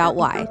theories about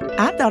why.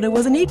 I thought it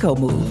was an eco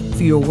move.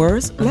 Fewer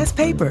words, less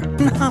paper.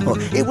 No,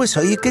 it was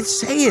so you could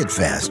say it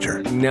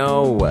faster.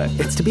 No,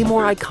 it's to be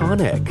more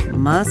iconic.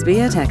 Must be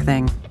a tech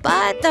thing.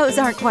 But those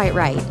aren't quite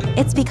right.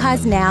 It's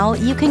because now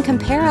you can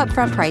compare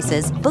upfront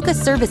prices, book a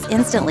service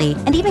instantly,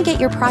 and even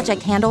get your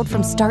project handled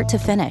from start to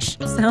finish.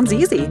 Sounds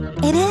easy.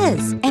 It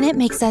is, and it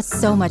makes us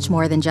so much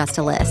more than just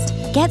a list.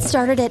 Get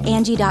started at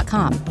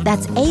Angie.com.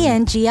 That's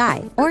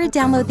ANGI, or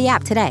download the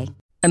app today.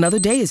 Another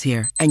day is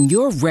here, and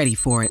you're ready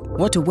for it.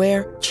 What to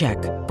wear? Check.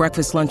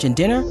 Breakfast, lunch, and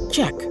dinner?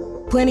 Check.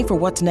 Planning for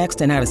what's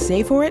next and how to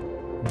save for it?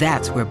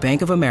 That's where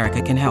Bank of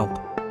America can help.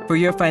 For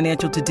your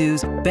financial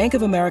to-dos, Bank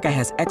of America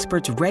has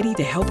experts ready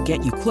to help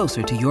get you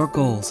closer to your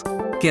goals.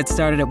 Get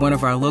started at one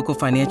of our local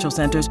financial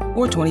centers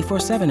or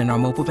 24/7 in our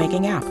mobile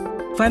banking app.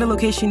 Find a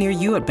location near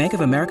you at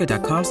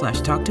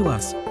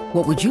bankofamerica.com/talktous.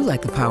 What would you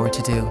like the power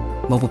to do?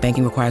 Mobile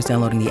banking requires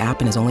downloading the app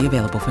and is only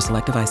available for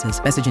select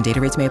devices. Message and data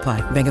rates may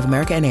apply. Bank of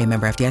America NA,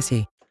 member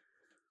FDIC.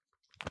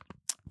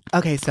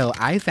 Okay, so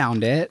I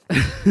found it.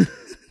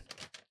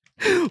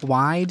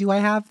 Why do I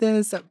have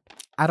this?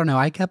 I don't know.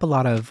 I kept a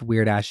lot of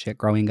weird ass shit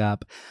growing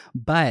up,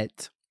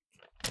 but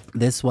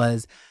this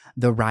was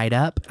the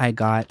write-up I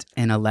got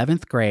in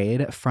 11th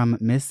grade from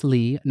Miss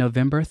Lee,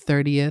 November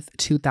 30th,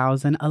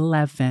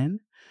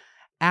 2011.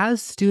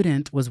 As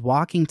student was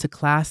walking to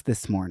class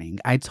this morning,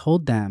 I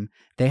told them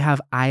they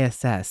have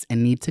ISS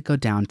and need to go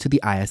down to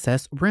the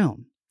ISS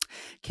room.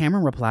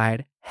 Cameron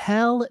replied,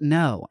 "Hell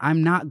no,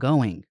 I'm not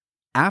going."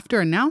 After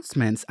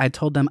announcements, I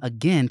told them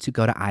again to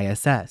go to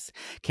ISS.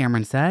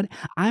 Cameron said,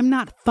 "I'm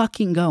not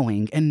fucking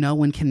going and no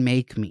one can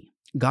make me."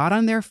 Got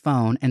on their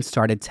phone and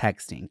started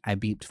texting. I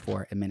beeped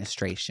for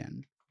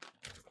administration.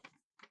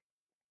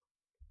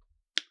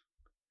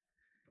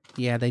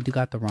 Yeah, they do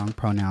got the wrong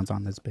pronouns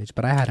on this bitch,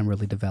 but I hadn't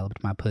really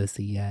developed my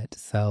pussy yet.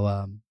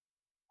 So,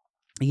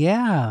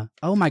 yeah.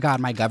 Oh my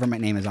God, my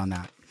government name is on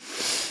that.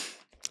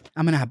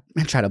 I'm going to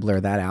try to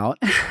blur that out.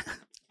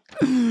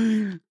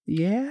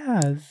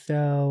 Yeah,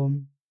 so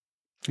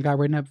I got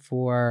written up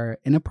for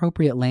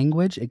inappropriate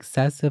language,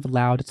 excessive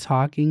loud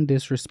talking,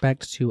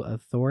 disrespect to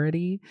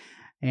authority,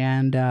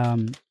 and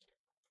it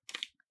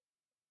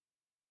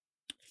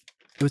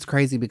was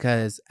crazy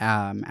because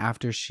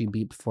after she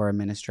beeped for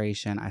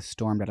administration, I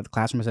stormed out of the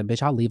classroom and said,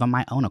 "Bitch, I'll leave on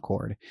my own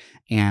accord."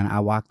 And I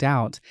walked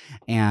out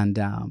and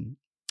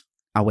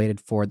I waited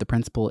for the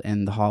principal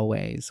in the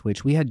hallways,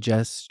 which we had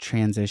just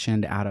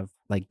transitioned out of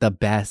like the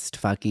best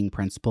fucking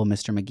principal,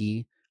 Mr.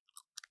 McGee.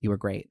 You were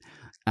great.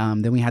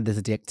 Then we had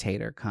this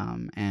dictator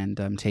come and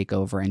take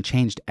over and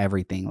changed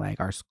everything, like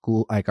our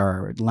school, like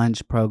our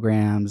lunch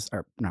programs,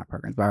 or not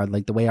programs, but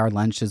like the way our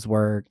lunches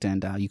worked.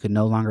 And you could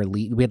no longer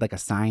leave. We had like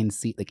assigned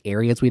seat, like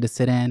areas we had to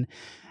sit in.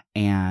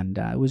 And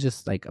it was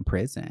just like a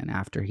prison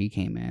after he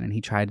came in, and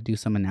he tried to do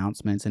some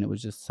announcements, and it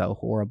was just so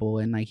horrible.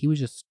 And like, he was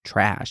just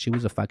trash. He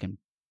was a fucking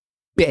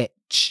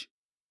bitch.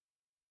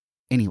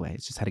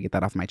 Anyways, just had to get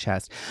that off my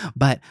chest.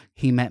 But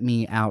he met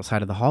me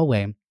outside of the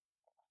hallway.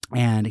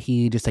 And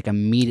he just like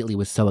immediately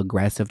was so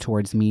aggressive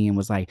towards me and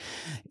was like,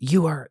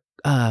 "You are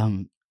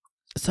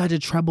such a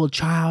troubled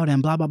child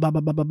and blah, blah, blah,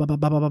 blah, blah, blah, blah,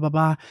 blah, blah, blah, blah,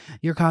 blah.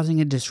 You're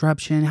causing a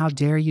disruption. How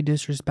dare you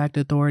disrespect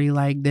authority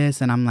like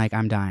this?" And I'm like,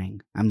 I'm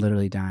dying. I'm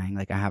literally dying.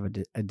 Like I have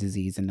a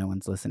disease and no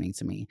one's listening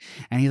to me.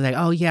 And he's like,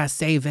 "Oh yeah,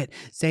 save it.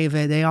 Save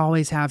it. They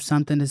always have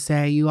something to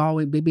say. You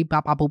always beep,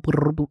 pop, pop, pop,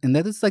 pop." And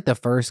this is like the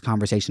first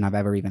conversation I've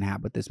ever even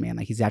had with this man.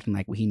 Like he's acting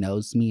like he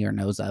knows me or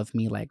knows of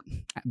me. Like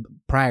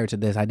prior to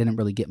this, I didn't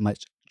really get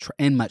much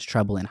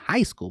trouble in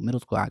high school. Middle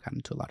school, I got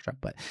into a lot of trouble,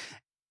 but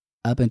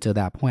up until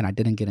that point, I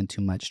didn't get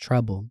into much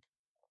trouble.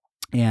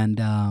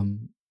 And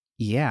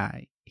yeah,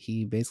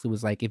 he basically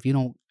was like, if you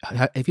don't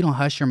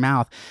hush your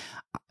mouth,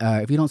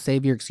 if you don't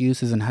save your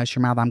excuses and hush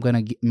your mouth, I'm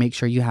gonna make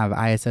sure you have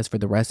ISS for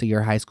the rest of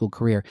your high school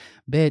career,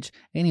 bitch.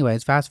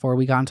 Anyways, fast forward,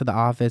 we got into the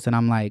office, and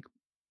I'm like,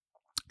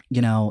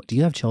 do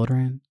you have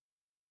children?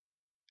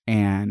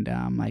 And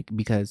like,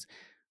 because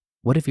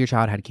What if your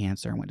child had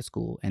cancer and went to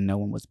school and no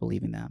one was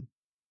believing them?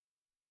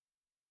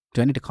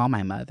 Do I need to call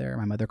my mother?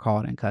 My mother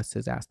called and cussed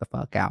his ass the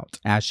fuck out,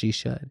 as she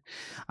should.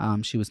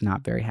 She was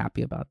not very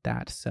happy about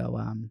that. So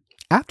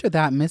after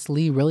that, Miss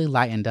Lee really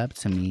lightened up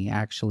to me,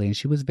 actually. And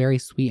she was very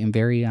sweet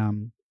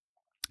and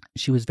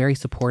she was very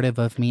supportive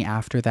of me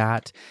after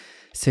that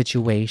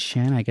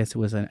situation. I guess it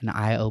was an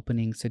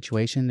eye-opening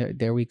situation.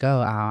 There we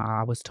go.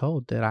 I was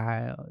told that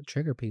I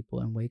trigger people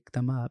and wake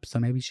them up. So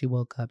maybe she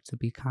woke up to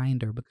be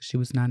kinder, because she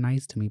was not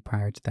nice to me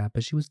prior to that.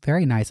 But she was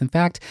very nice. In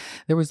fact,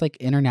 there was like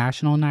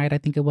international night, I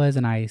think it was,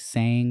 and I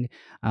sang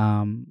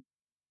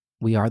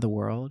We Are the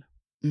World.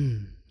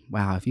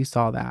 Wow, if you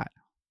saw that,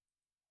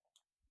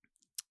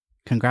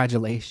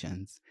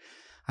 congratulations.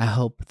 I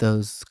hope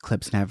those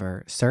clips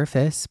never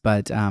surface,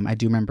 but I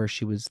do remember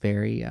she was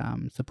very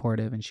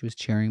supportive, and she was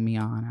cheering me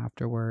on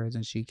afterwards,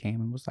 and she came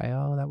and was like,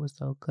 "Oh, that was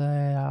so good.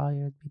 Oh,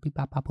 you're beep, beep,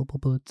 bop, bop, boop,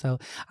 boop, boop." So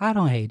I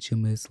don't hate you,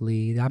 Miss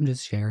Lee. I'm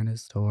just sharing a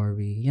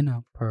story,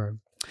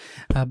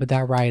 but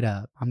that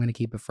write-up, I'm going to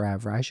keep it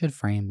forever. I should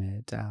frame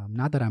it.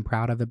 Not that I'm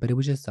proud of it, but it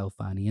was just so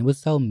funny. It was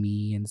so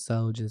me, and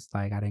so just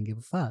like I didn't give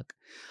a fuck.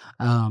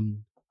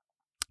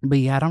 But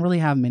yeah, I don't really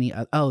have many.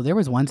 There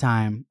was one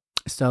time.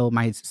 So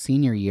my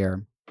senior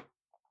year,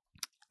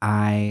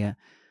 I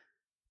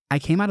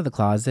came out of the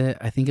closet.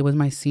 I think it was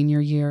my senior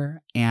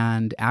year.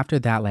 And after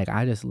that, like,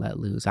 I just let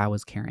loose. I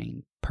was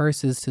carrying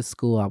purses to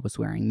school. I was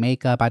wearing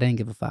makeup. I didn't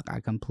give a fuck. I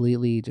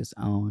completely just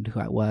owned who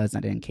I was. I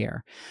didn't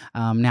care.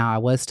 Now, I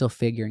was still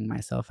figuring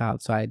myself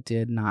out. So I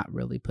did not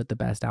really put the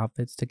best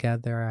outfits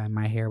together. And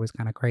my hair was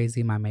kind of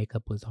crazy. My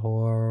makeup was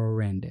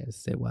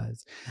horrendous. It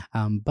was.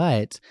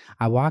 But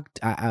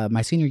I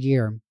my senior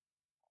year,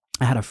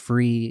 I had a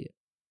free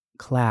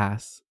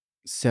class.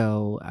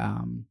 So,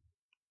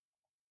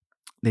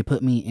 they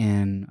put me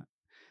in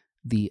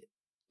the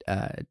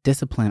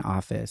discipline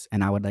office,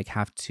 and I would like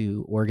have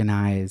to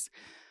organize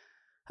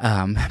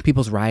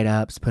people's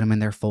write-ups, put them in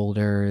their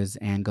folders,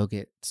 and go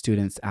get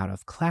students out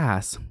of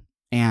class.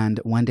 And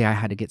one day I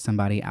had to get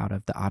somebody out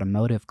of the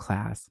automotive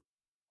class.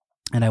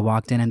 And I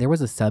walked in, and there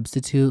was a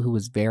substitute who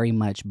was very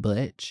much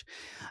butch.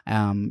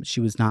 She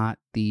was not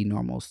the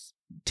normal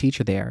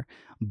teacher there.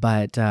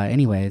 But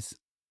anyways,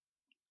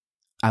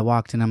 I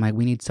walked in, I'm like,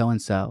 "We need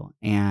so-and-so."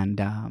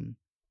 And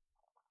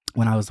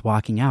when I was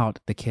walking out,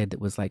 the kid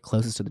that was like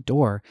closest to the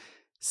door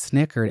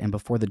snickered, and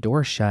before the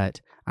door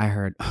shut, I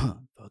heard,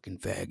 "Fucking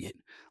faggot,"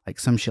 like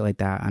some shit like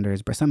that under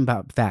his breath, something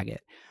about faggot,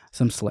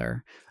 some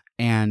slur.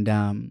 And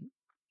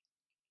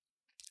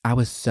I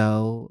was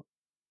so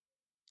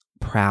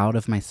proud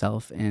of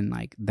myself in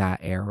like that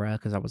era,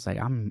 because I was like,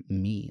 I'm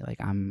me,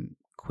 like I'm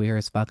queer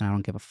as fuck, and I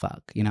don't give a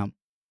fuck,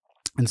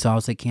 And so I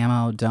was like,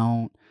 "Camo,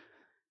 don't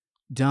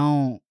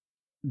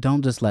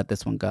just let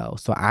this one go."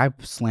 So I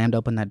slammed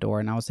open that door,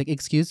 and I was like,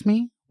 "Excuse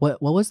me?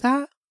 What was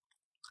that?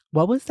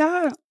 What was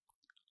that?"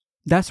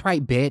 "That's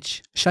right,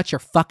 bitch. Shut your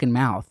fucking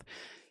mouth."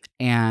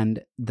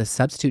 And the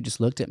substitute just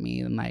looked at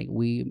me, and like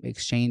we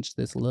exchanged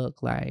this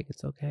look like,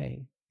 "It's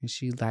okay." And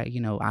she like,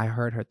 I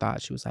heard her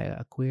thought. She was like,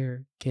 "A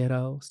queer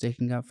kiddo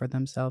sticking up for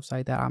themselves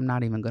like that. I'm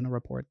not even going to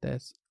report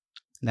this."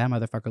 That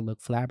motherfucker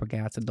looked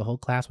flabbergasted. The whole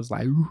class was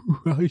like,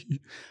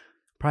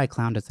 probably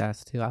clowned his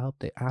ass too. I hope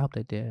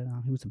they did.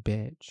 He was a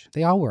bitch.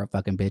 They all were a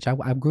fucking bitch.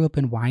 I grew up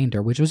in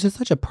Winder, which was just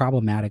such a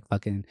problematic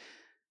fucking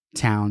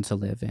town to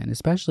live in,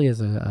 especially as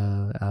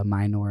a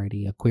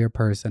minority, a queer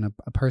person,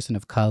 a person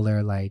of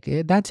color. Like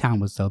that town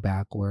was so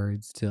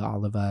backwards to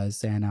all of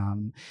us,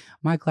 and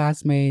my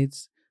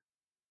classmates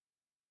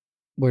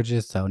were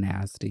just so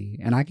nasty.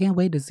 And I can't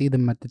wait to see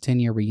them at the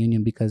 10-year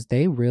reunion, because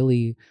they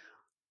really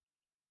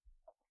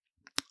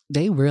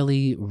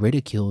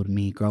ridiculed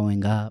me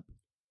growing up,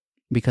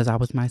 because I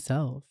was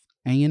myself.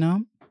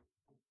 And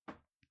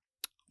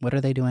what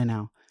are they doing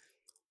now?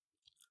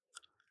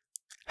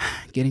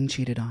 Getting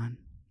cheated on,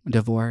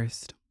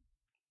 divorced,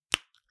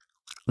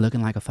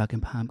 looking like a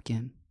fucking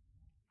pumpkin,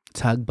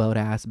 tugboat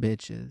ass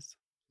bitches.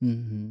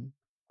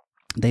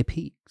 They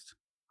peaked,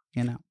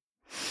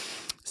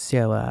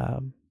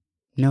 So,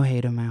 no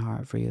hate in my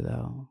heart for you,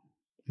 though.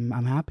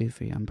 I'm happy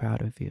for you. I'm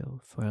proud of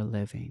you for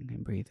living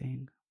and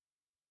breathing.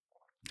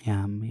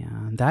 Yeah.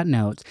 On that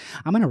note,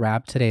 I'm going to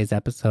wrap today's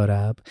episode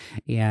up.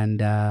 And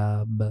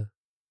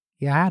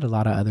yeah, I had a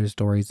lot of other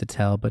stories to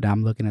tell, but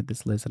I'm looking at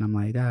this list and I'm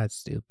like, "That's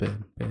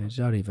stupid, bitch.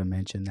 Don't even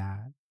mention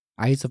that."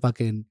 I used to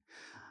fucking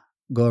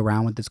go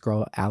around with this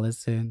girl,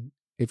 Allison.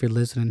 If you're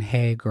listening,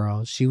 hey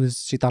girl, she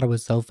thought it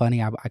was so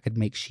funny. I could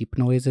make sheep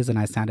noises, and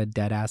I sounded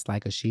dead ass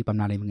like a sheep. I'm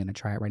not even going to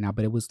try it right now,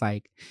 but it was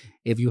like,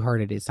 if you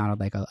heard it, it sounded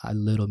like a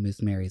little Miss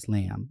Mary's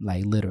lamb,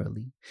 like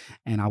literally.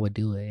 And I would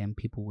do it, and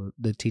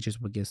the teachers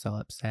would get so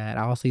upset.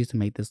 I also used to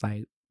make this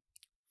like,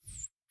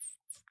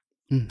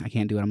 I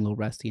can't do it. I'm a little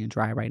rusty and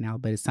dry right now,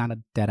 but it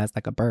sounded dead ass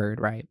like a bird,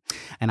 right?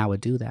 And I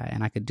would do that,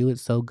 and I could do it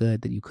so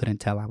good that you couldn't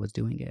tell I was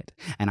doing it.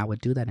 And I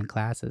would do that in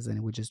classes, and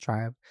it would just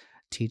drive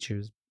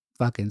teachers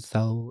fucking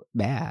so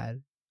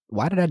bad.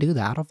 Why did I do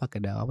that? I don't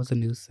fucking know. I was a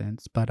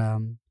nuisance. But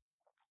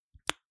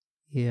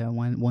yeah,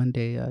 one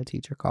day a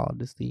teacher called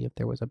to see if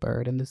there was a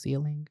bird in the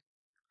ceiling.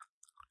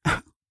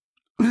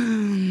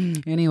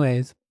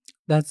 Anyways,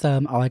 that's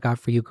all I got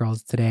for you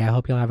girls today. I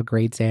hope y'all have a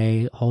great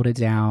day. Hold it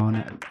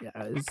down.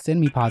 Send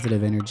me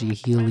positive energy,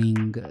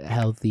 healing,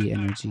 healthy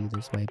energy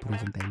this way,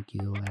 please and thank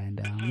you.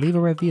 And leave a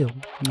review.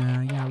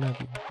 Yeah, I love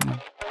you.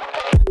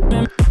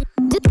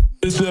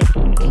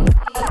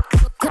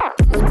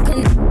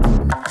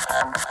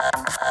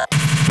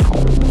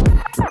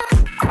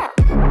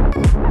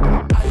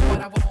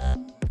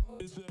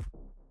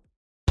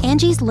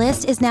 Angie's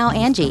List is now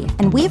Angie,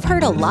 and we've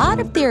heard a lot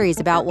of theories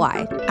about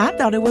why. I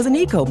thought it was an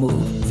eco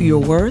move.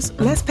 Fewer words,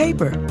 less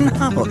paper.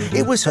 No,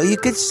 it was so you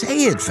could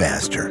say it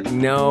faster.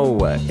 No,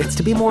 it's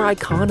to be more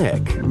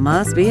iconic.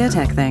 Must be a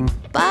tech thing.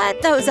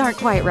 But those aren't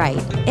quite right.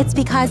 It's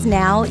because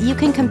now you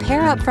can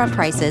compare upfront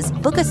prices,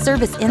 book a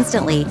service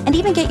instantly, and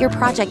even get your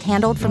project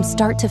handled from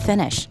start to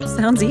finish.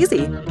 Sounds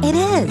easy. It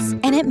is,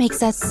 and it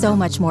makes us so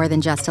much more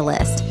than just a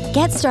list.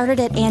 Get started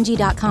at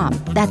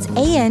Angie.com. That's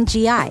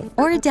ANGI,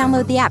 or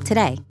download the app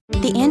today.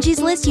 The Angie's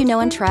List you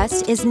know and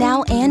trust is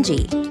now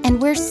Angie, and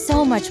we're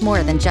so much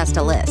more than just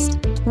a list.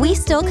 We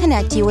still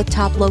connect you with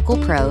top local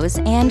pros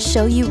and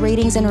show you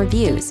ratings and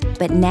reviews,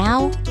 but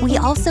now we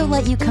also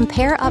let you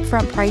compare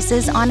upfront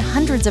prices on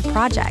hundreds of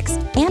projects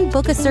and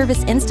book a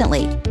service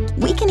instantly.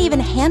 We can even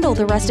handle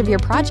the rest of your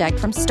project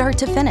from start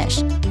to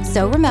finish.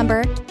 So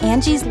remember,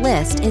 Angie's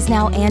List is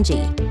now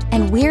Angie,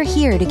 and we're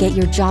here to get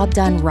your job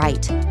done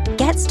right.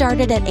 Get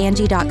started at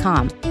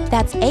Angie.com.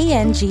 That's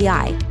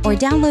ANGI, or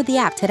download the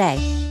app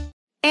today.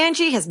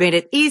 Angie has made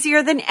it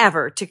easier than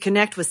ever to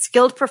connect with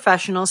skilled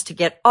professionals to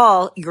get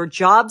all your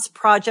jobs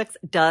projects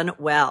done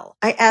well.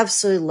 I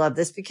absolutely love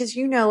this because,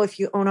 you know, if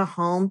you own a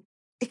home,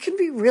 it can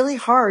be really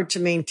hard to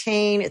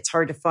maintain. It's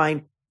hard to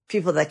find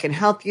people that can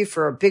help you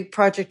for a big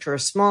project or a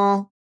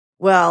small.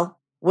 Well,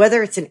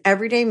 whether it's in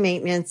everyday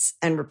maintenance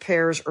and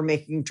repairs or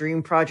making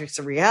dream projects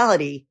a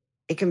reality,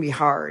 it can be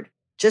hard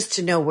just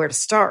to know where to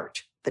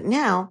start. But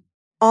now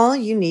all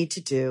you need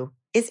to do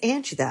is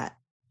Angie that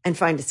and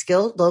find a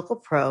skilled local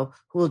pro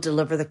who will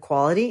deliver the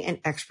quality and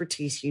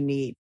expertise you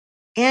need.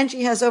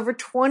 Angie has over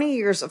 20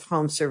 years of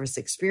home service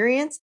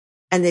experience,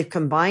 and they've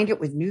combined it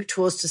with new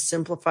tools to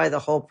simplify the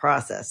whole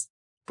process.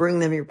 Bring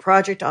them your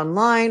project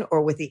online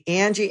or with the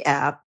Angie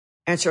app,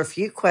 answer a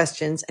few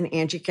questions, and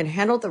Angie can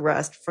handle the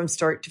rest from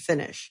start to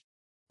finish.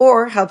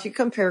 Or help you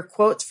compare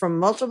quotes from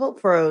multiple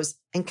pros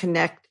and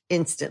connect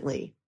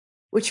instantly,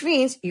 which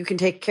means you can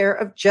take care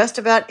of just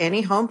about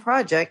any home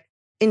project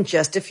in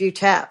just a few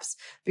taps.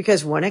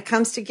 Because when it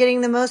comes to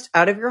getting the most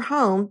out of your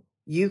home,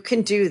 you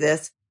can do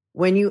this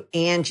when you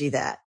Angie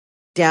that.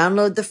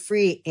 Download the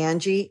free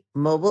Angie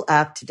mobile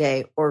app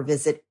today or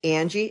visit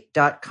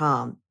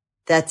Angie.com.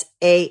 That's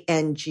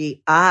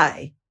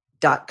ANGI.com.